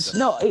does.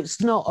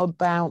 It's not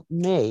about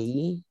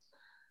me,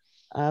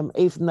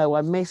 even though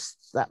I miss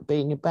that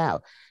being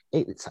about.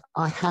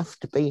 I have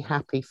to be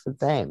happy for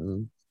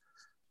them.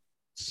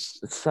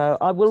 So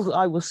I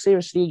will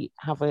seriously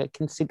have a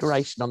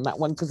consideration on that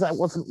one, because that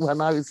wasn't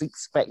one I was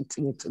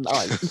expecting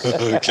tonight.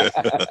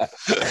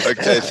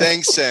 Okay,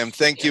 thanks, Sam.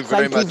 Thank you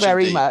very much. Thank you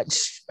very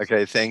much.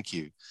 Okay, thank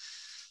you.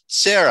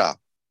 Sarah,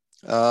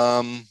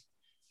 can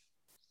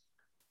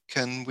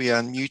we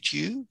unmute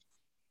you?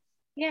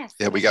 Yes.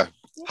 There we go.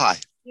 Hi.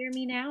 Hear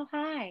me now?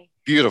 Hi.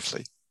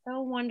 Beautifully.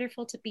 So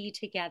wonderful to be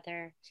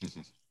together.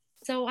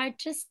 So I'd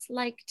just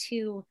like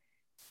to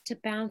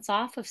bounce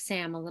off of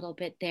Sam a little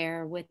bit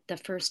there with the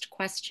first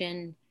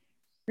question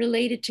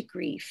related to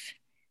grief.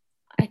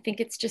 I think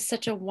it's just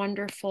such a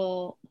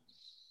wonderful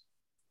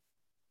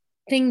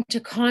thing to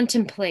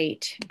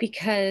contemplate,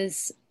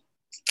 because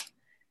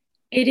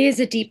it is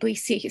a deeply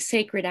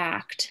sacred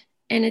act,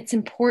 and it's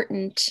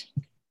important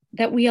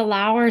that we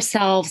allow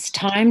ourselves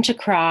time to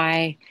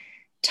cry,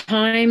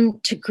 time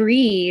to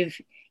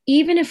grieve,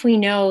 even if we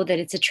know that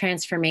it's a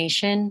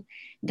transformation,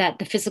 that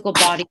the physical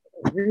body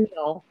is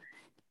real.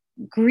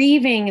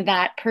 Grieving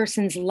that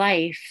person's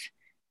life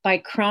by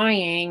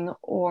crying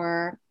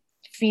or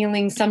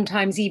feeling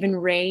sometimes even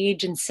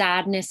rage and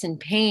sadness and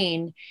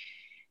pain,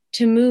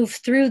 to move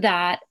through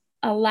that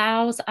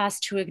allows us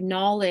to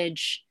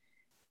acknowledge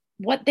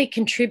what they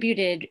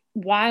contributed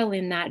while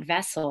in that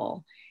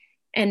vessel,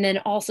 and then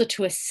also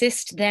to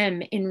assist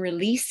them in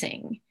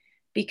releasing,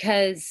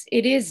 because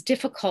it is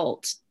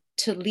difficult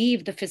to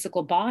leave the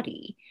physical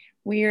body.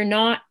 We are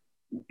not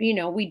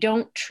we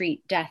don't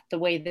treat death the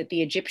way that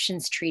the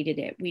Egyptians treated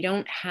it. We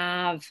don't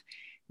have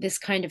this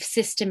kind of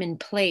system in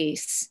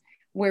place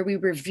where we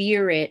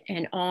revere it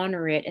and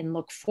honor it and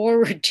look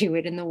forward to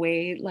it in the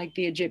way like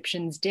the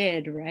Egyptians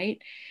did, right?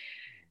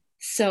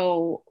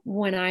 So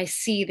when I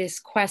see this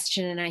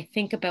question and I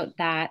think about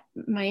that,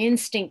 my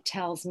instinct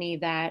tells me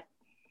that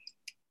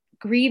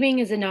grieving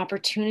is an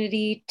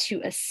opportunity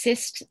to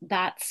assist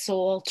that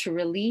soul to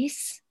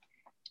release,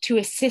 to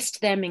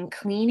assist them in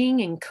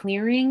cleaning and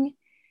clearing.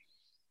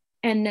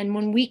 And then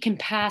when we can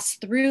pass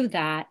through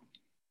that,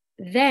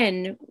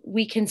 then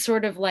we can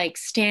sort of like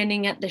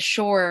standing at the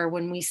shore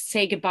when we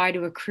say goodbye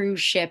to a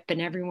cruise ship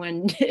and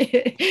everyone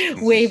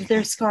wave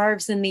their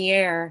scarves in the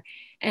air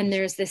and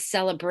there's this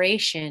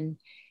celebration.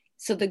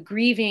 So the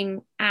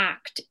grieving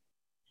act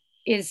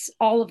is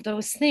all of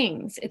those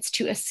things. It's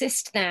to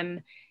assist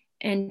them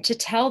and to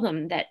tell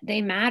them that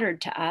they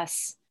mattered to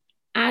us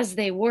as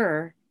they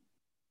were.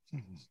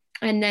 Mm-hmm.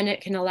 And then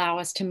it can allow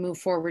us to move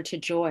forward to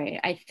joy.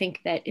 I think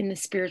that in the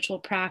spiritual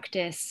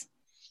practice,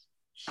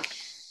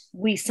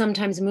 we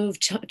sometimes move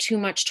too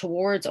much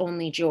towards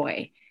only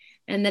joy,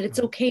 and that it's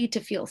okay to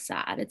feel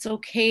sad. It's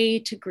okay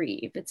to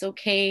grieve. It's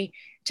okay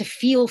to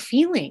feel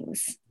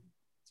feelings.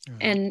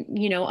 And,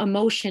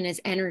 emotion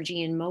is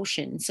energy in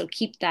motion. So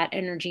keep that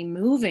energy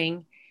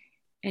moving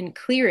and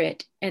clear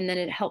it. And then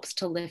it helps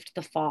to lift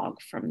the fog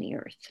from the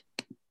earth.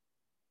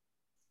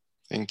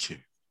 Thank you.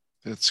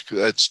 That's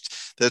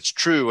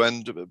true.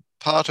 And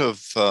part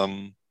of,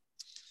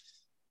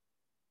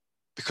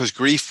 because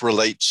grief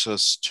relates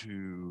us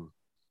to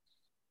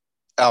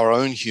our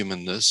own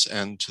humanness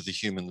and to the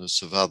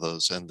humanness of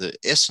others. And the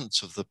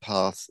essence of the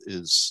path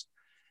is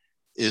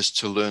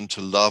to learn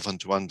to love and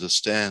to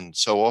understand.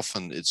 So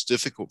often it's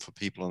difficult for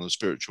people on the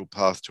spiritual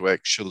path to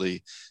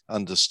actually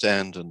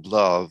understand and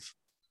love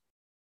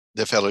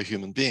their fellow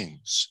human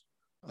beings.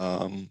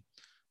 And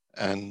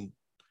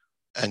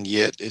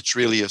yet it's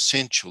really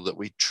essential that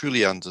we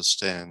truly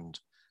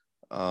understand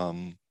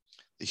the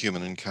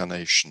human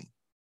incarnation.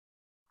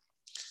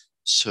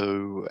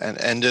 So,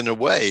 and in a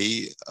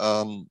way,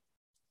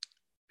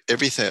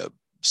 everything,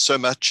 so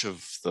much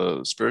of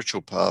the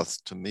spiritual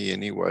path, to me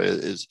anyway,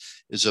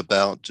 is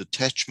about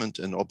detachment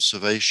and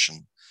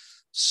observation.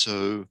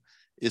 So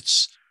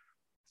it's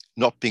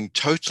not being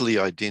totally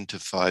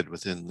identified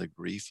within the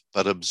grief,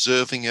 but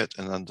observing it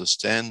and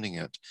understanding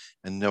it,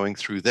 and knowing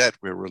through that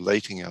we're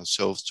relating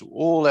ourselves to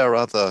all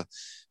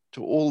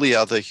the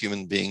other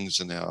human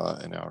beings in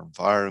our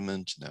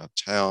environment, in our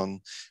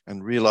town,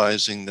 and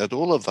realizing that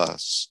all of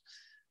us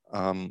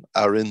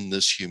are in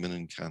this human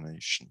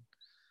incarnation.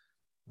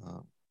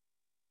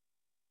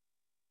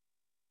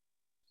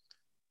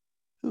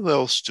 Who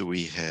else do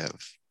we have?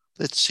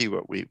 Let's see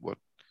what we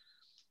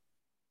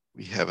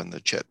have in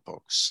the chat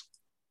box.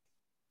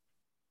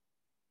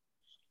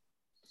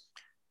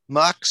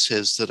 Mark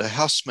says that a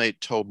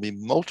housemate told me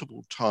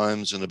multiple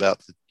times in about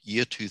the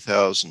year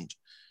 2000,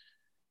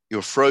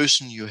 "You're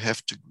frozen, you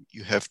have to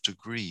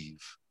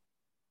grieve."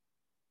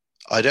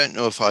 I don't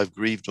know if I've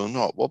grieved or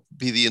not. What would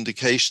be the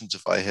indications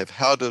if I have?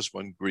 How does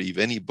one grieve?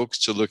 Any books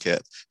to look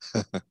at?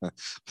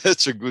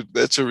 That's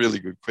a really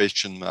good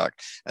question,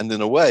 Mark. And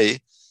in a way,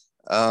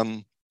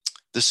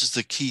 this is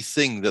the key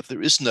thing, that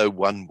there is no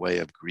one way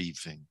of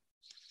grieving.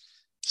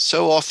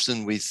 So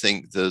often we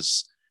think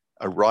there's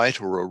a right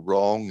or a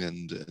wrong,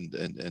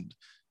 and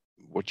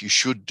what you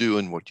should do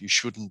and what you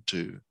shouldn't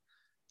do.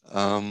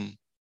 In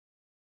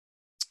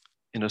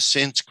a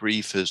sense,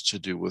 grief is to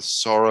do with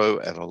sorrow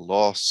at a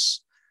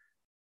loss,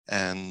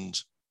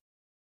 and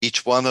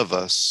each one of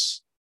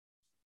us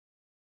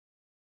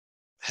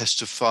has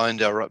to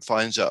finds our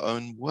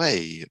own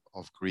way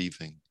of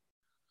grieving.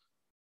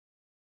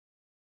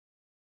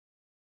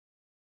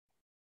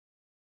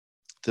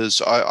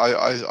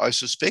 I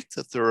suspect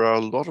that there are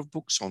a lot of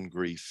books on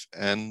grief,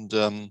 and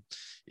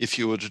if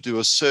you were to do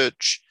a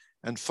search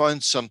and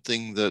find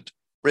something that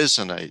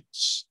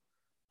resonates,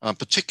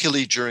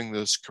 particularly during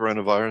this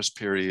coronavirus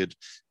period,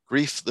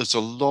 grief, there's a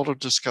lot of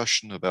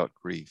discussion about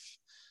grief.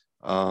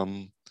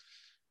 And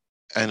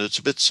it's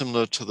a bit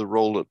similar to the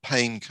role that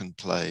pain can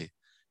play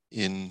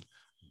in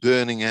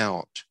burning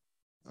out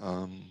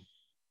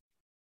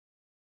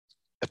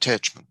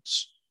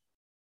attachments.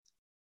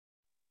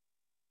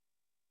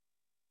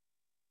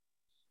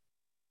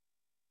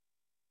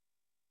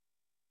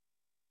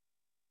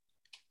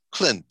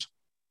 Clint,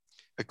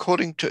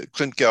 according to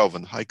Clint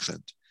Galvin, hi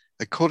Clint,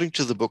 according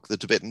to the book, The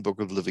Tibetan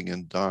Book of Living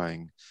and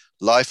Dying,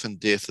 life and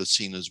death are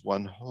seen as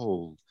one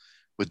whole,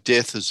 with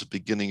death as the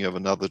beginning of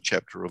another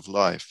chapter of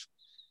life.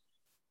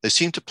 They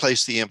seem to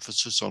place the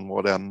emphasis on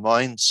what our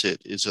mindset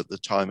is at the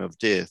time of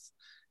death,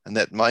 and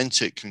that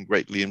mindset can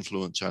greatly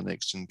influence our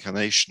next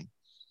incarnation.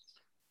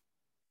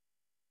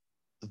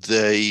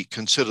 They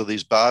consider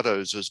these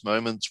bardos as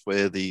moments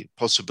where the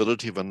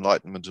possibility of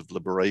enlightenment, of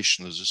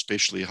liberation, is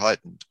especially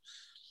heightened.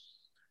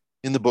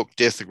 In the book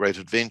Death, A Great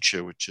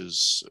Adventure, which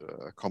is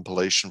a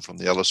compilation from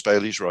the Alice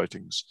Bailey's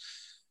writings,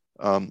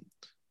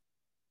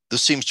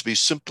 this seems to be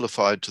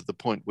simplified to the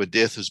point where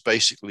death is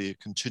basically a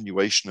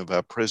continuation of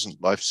our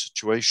present life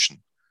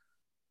situation.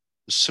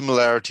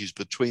 similarities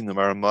between them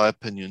are, in my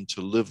opinion,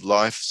 to live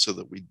life so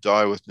that we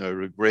die with no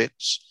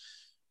regrets,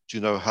 do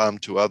no harm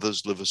to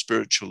others, live a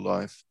spiritual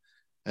life,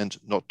 and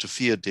not to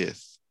fear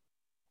death.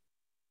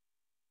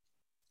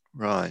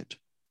 Right.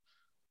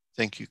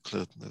 Thank you,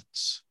 Clinton.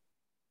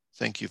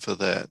 Thank you for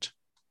that.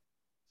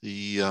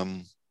 The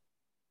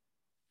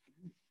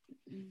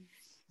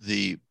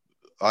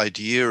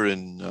idea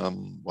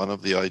in one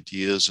of the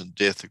ideas in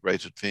Death, a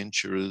Great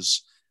Adventure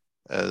is,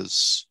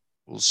 as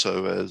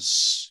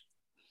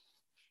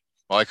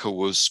Michael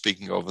was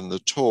speaking of in the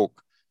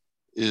talk,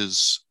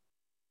 is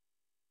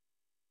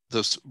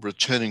this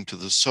returning to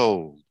the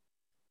soul,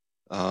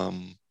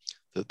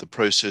 that the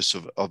process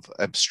of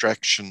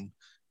abstraction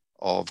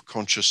of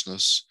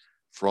consciousness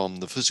from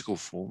the physical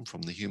form,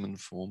 from the human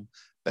form,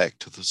 back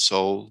to the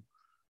soul,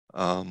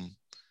 and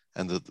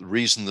that the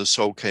reason the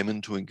soul came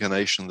into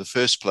incarnation in the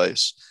first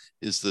place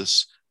is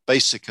this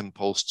basic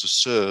impulse to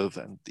serve,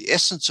 and the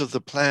essence of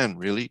the plan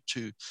really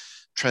to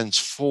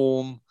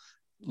transform,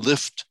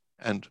 lift,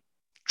 and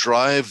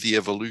drive the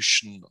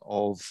evolution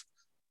of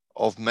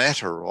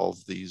matter,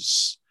 of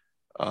these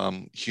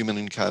human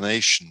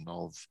incarnation,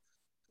 of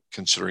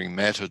considering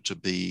matter to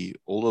be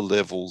all the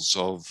levels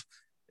of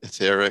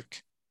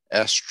etheric,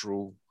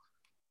 astral,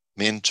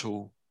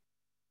 mental,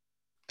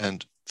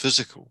 and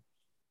physical.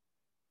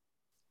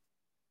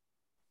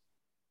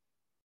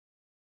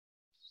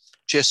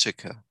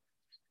 Jessica,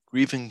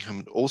 grieving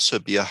can also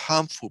be a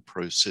harmful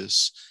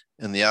process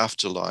in the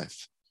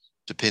afterlife,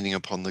 depending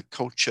upon the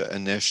culture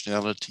and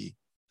nationality.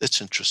 That's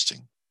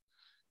interesting.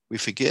 We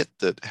forget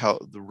that how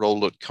the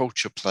role that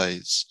culture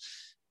plays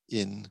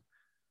in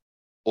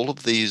all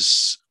of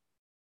these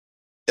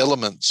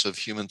elements of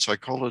human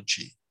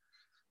psychology.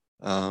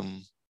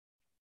 And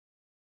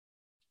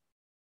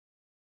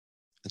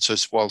so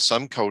while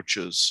some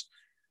cultures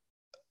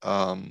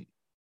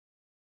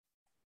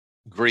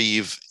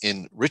grieve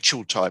in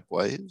ritual type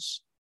ways,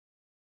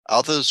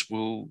 others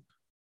will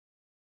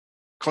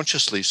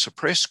consciously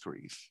suppress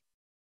grief,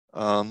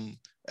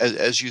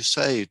 as you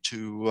say,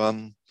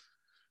 to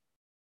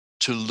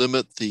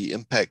limit the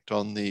impact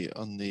on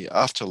the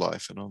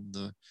afterlife and on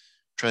the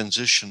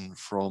transition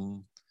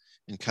from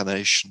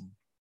incarnation.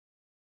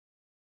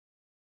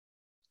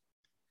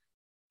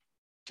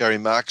 Gary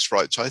Marks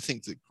writes, I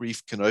think that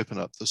grief can open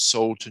up the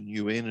soul to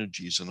new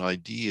energies and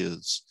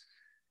ideas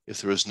if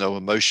there is no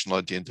emotional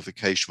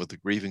identification with the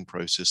grieving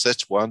process.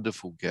 That's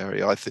wonderful,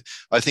 Gary. I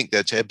think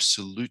that's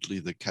absolutely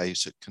the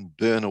case. It can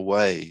burn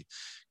away.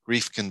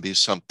 Grief can be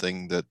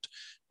something that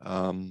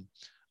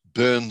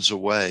burns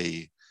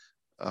away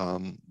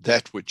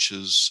that which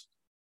is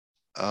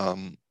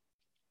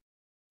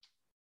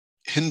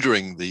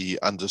hindering the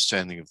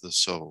understanding of the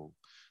soul.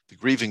 The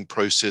grieving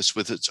process,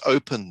 with its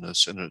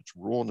openness and its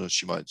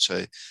rawness, you might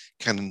say,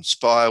 can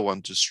inspire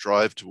one to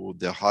strive toward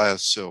their higher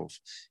self,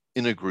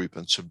 inner group,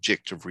 and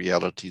subjective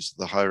realities of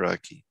the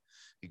hierarchy.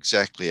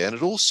 Exactly. And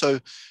it also,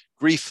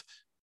 grief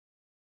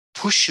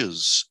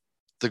pushes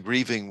the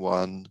grieving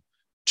one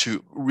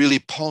to really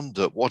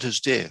ponder what is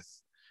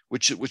death,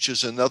 which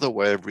is another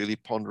way of really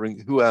pondering,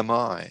 who am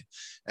I?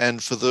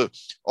 And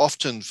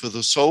often for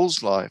the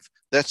soul's life,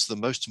 that's the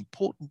most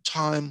important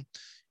time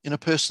in a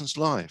person's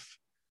life,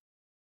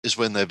 is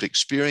when they've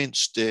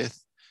experienced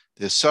death,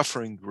 they're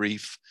suffering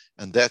grief,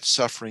 and that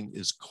suffering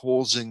is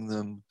causing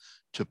them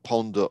to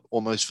ponder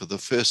almost for the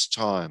first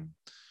time,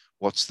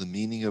 what's the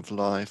meaning of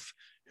life?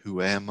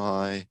 Who am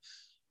I?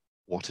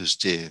 What is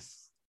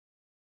death?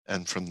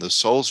 And from the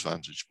soul's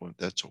vantage point,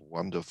 that's a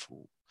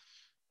wonderful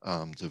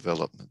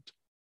development.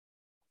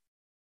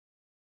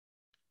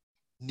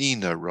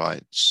 Nina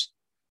writes,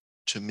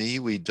 to me,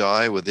 we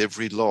die with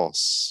every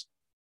loss.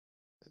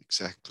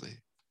 Exactly.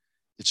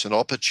 It's an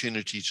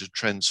opportunity to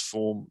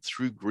transform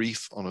through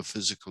grief on a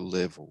physical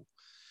level.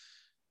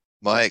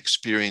 My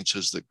experience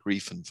is that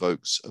grief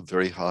invokes a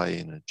very high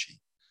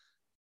energy.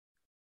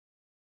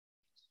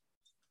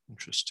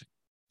 Interesting.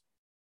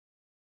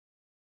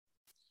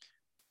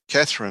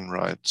 Catherine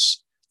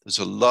writes, there's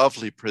a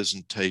lovely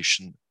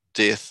presentation,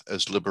 Death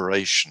as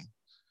Liberation,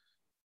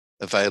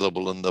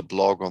 available in the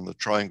blog on the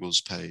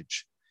Triangles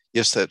page.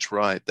 Yes, that's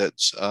right.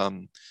 That's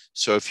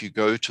so if you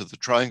go to the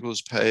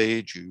Triangles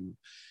page, you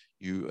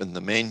in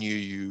the menu,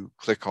 you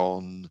click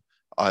on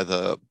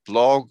either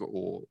blog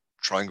or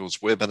Triangles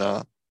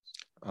webinar,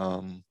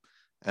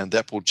 and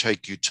that will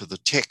take you to the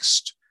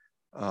text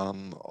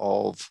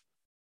of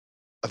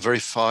a very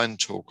fine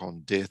talk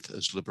on death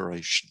as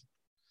liberation.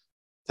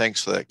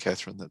 Thanks for that,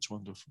 Catherine. That's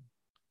wonderful.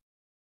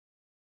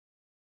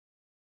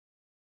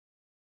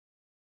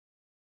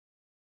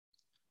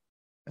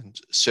 And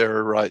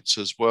Sarah writes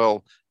as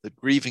well that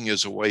grieving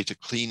is a way to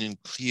clean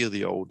and clear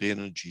the old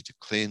energy, to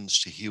cleanse,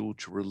 to heal,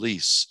 to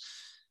release,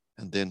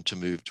 and then to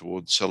move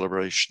towards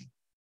celebration.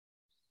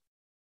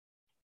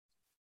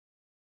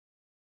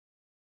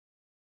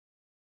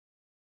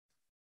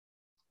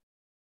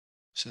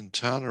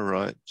 Santana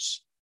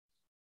writes,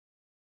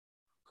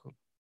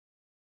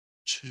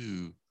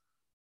 and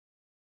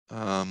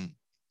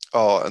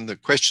the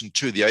question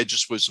 2, the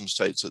Ageless Wisdom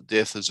states that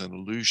death is an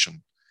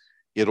illusion.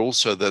 yet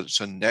also that it's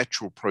a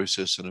natural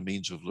process and a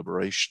means of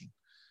liberation.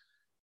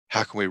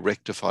 How can we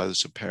rectify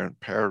this apparent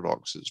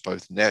paradox? It's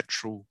both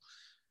natural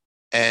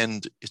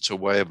and it's a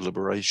way of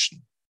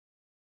liberation.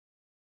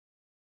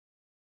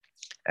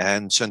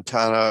 And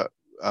Santana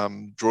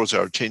draws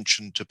our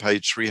attention to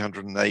page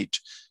 308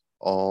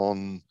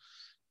 on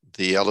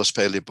the Alice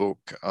Bailey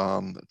book,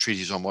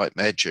 Treatise on White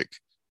Magic,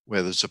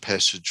 where there's a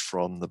passage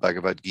from the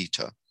Bhagavad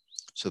Gita.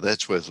 So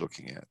that's worth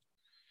looking at.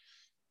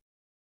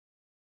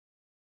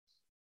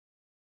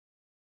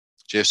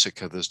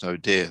 Jessica, there's no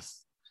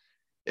death.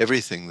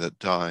 Everything that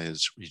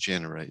dies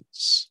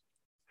regenerates.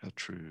 How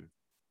true.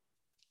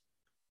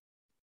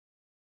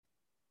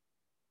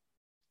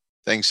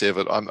 Thanks,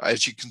 Everett.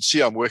 As you can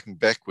see, I'm working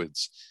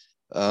backwards.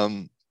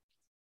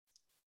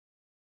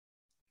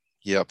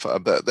 Yeah,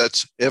 but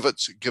that's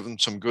Everett's given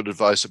some good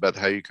advice about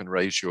how you can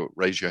raise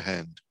your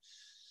hand.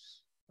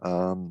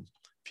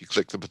 If you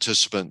click the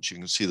participants, you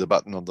can see the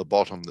button on the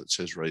bottom that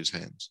says raise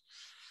hands.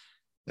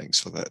 Thanks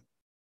for that.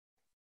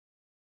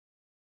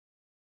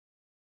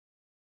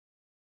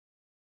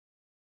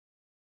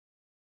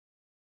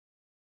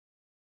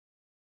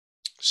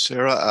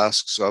 Sarah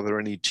asks, are there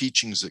any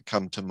teachings that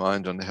come to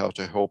mind on how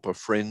to help a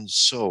friend's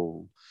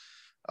soul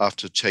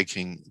after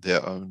taking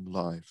their own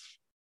life?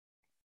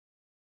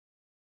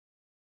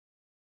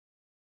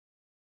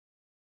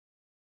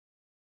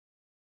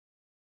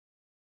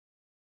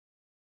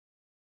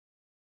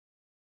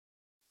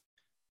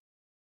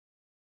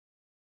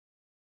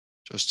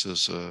 Just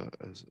as a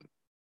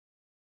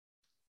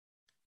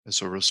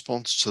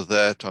response to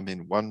that, I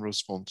mean, one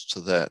response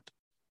to that,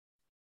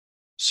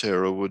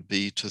 Sarah, would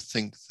be to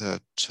think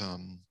that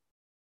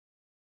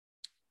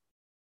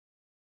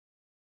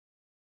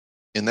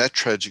in that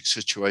tragic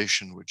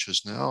situation, which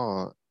is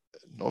now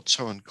not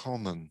so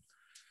uncommon,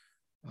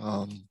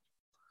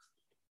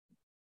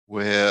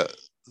 where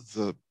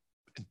the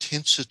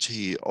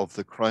intensity of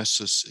the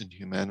crisis in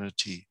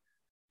humanity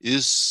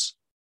is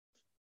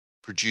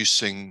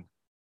producing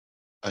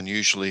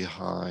unusually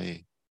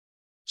high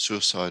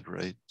suicide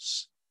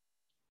rates,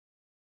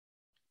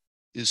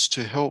 is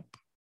to help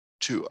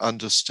to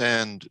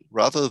understand,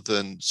 rather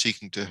than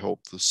seeking to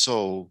help the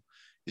soul,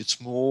 it's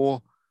more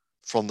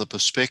from the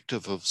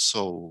perspective of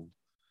soul,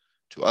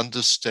 to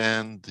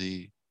understand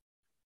the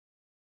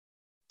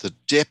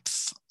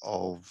depth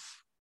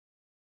of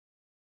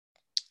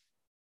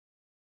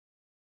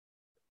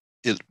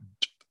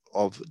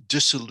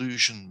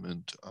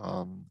disillusionment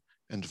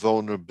and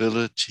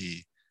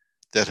vulnerability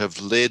that have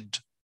led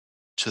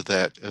to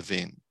that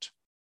event.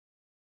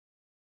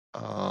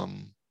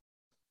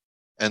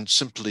 And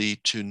simply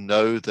to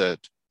know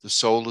that the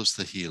soul is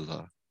the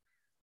healer,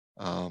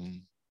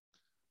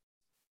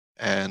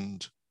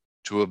 and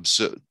to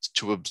observe,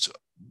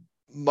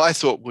 my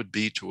thought would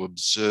be to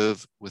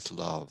observe with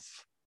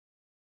love,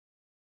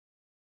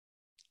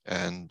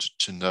 and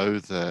to know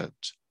that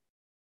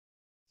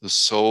the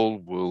soul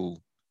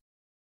will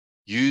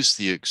use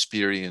the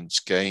experience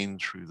gained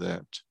through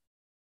that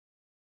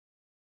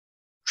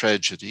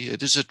tragedy.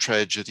 It is a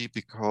tragedy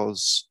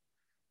because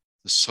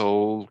the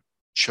soul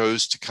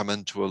chose to come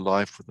into a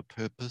life with a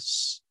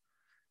purpose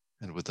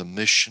and with a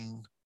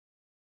mission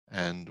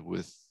and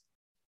with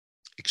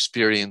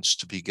experience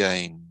to be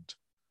gained.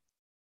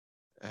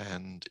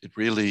 And it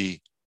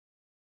really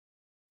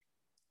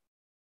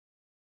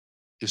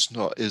is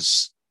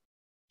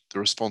the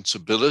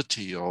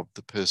responsibility of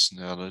the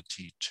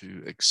personality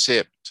to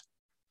accept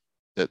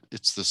that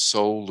it's the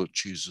soul that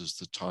chooses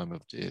the time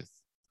of death,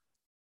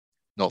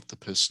 not the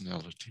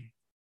personality.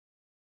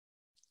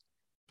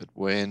 But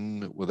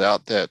when,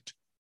 without that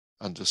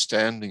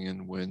understanding,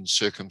 and when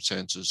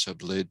circumstances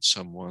have led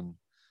someone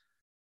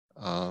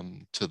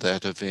to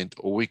that event,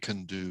 all we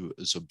can do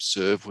is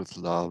observe with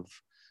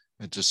love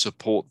and to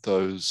support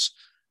those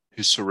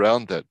who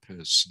surround that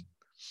person,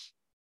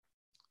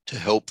 to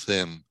help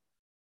them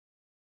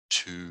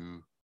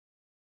to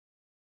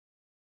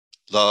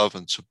love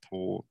and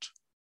support,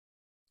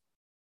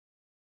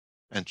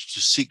 and to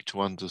seek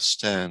to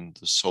understand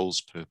the soul's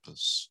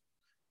purpose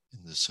in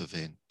this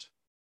event.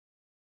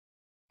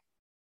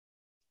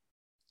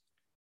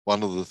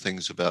 One of the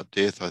things about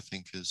death, I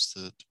think, is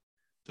that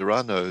there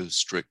are no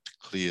strict,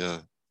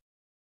 clear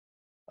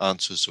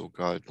answers or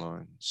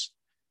guidelines.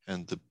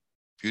 And the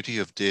beauty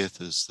of death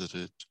is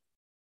that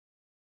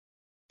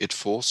it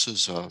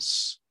forces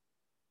us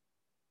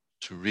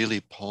to really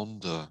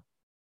ponder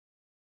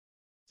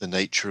the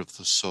nature of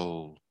the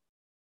soul,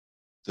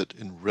 that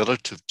in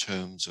relative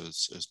terms,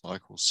 as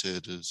Michael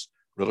said, is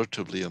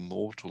relatively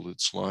immortal.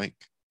 It's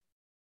like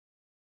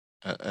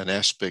an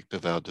aspect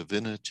of our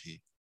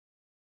divinity.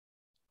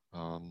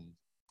 And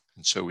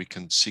so we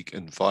can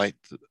invite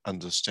the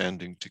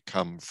understanding to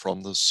come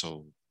from the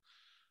soul.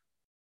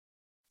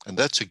 And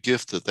that's a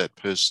gift that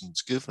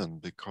person's given,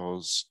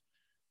 because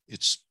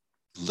it's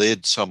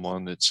led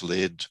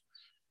the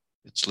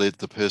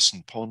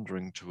person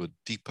pondering to a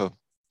deeper,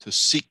 to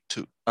seek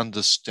to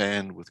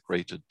understand with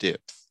greater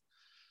depth,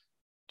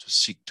 to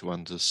seek to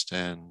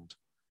understand,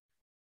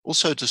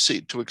 also to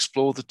seek to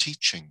explore the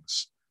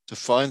teachings, to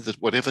find that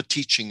whatever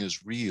teaching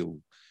is real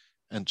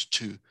and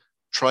to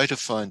try to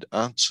find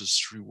answers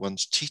through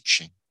one's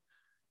teaching,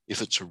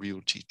 if it's a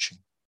real teaching.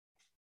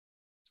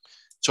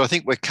 So I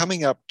think we're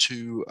coming up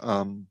to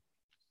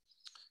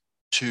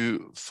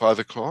 5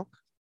 o'clock,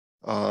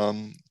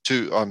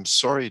 to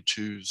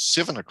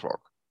 7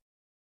 o'clock.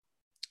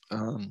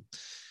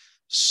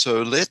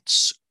 So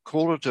let's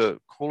call it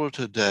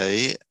a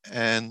day,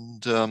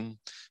 and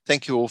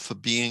thank you all for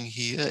being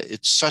here.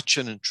 It's such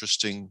an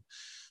interesting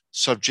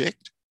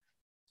subject,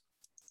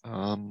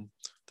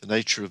 the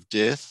nature of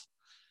death.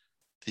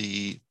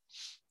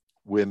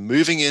 We're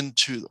moving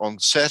into, on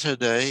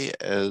Saturday,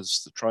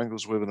 as the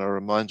Triangles webinar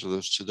reminded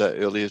us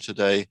earlier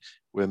today,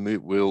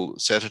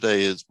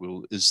 Saturday is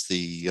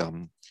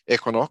the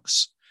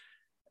equinox,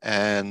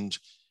 and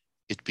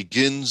it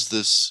begins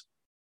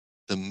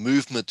the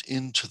movement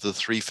into the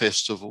three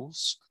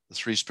festivals, the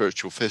three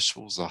spiritual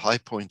festivals, the high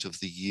point of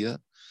the year.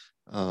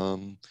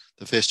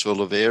 The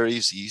Festival of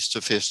Aries, the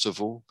Easter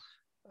Festival,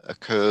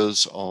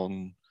 occurs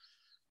on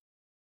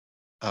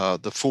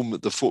the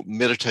full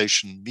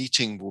meditation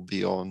meeting will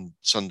be on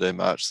Sunday,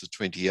 March the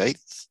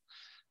 28th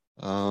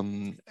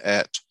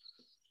at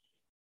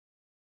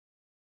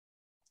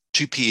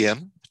 2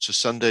 p.m. It's a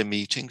Sunday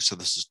meeting, so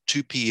this is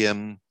 2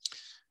 p.m.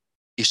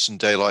 Eastern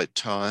Daylight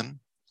Time.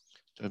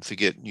 Don't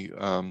forget,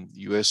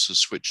 US has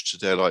switched to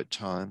daylight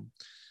time.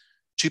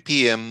 2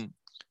 p.m.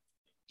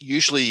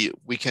 Usually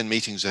weekend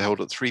meetings are held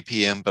at 3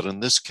 p.m., but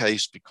in this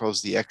case,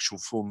 because the actual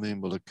full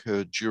moon will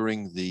occur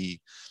during the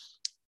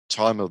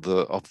time of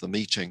the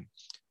meeting,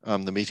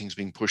 the meeting's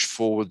being pushed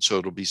forward, so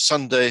it'll be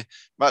Sunday,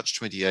 March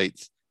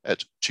 28th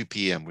at 2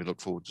 p.m. We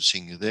look forward to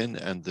seeing you then.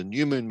 And the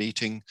new moon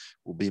meeting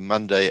will be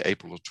Monday,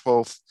 April the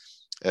 12th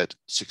at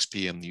 6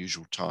 p.m. the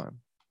usual time.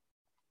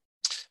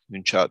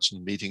 Moon charts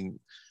and meeting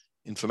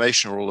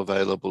information are all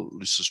available at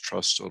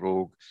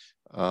lucistrust.org.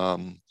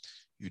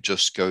 You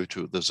just go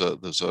to, there's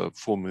a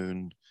full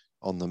moon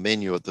on the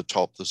menu at the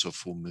top. There's a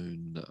full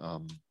moon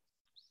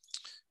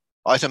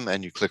item,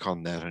 and you click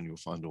on that and you'll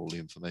find all the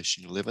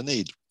information you'll ever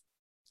need.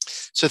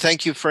 So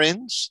thank you,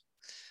 friends.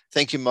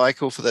 Thank you,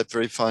 Michael, for that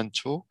very fine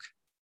talk.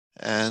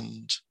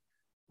 And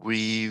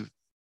we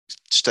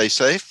stay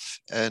safe,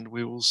 and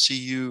we will see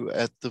you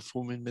at the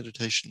full moon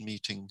meditation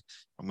meeting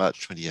on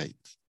March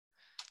 28th.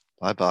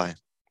 Bye-bye.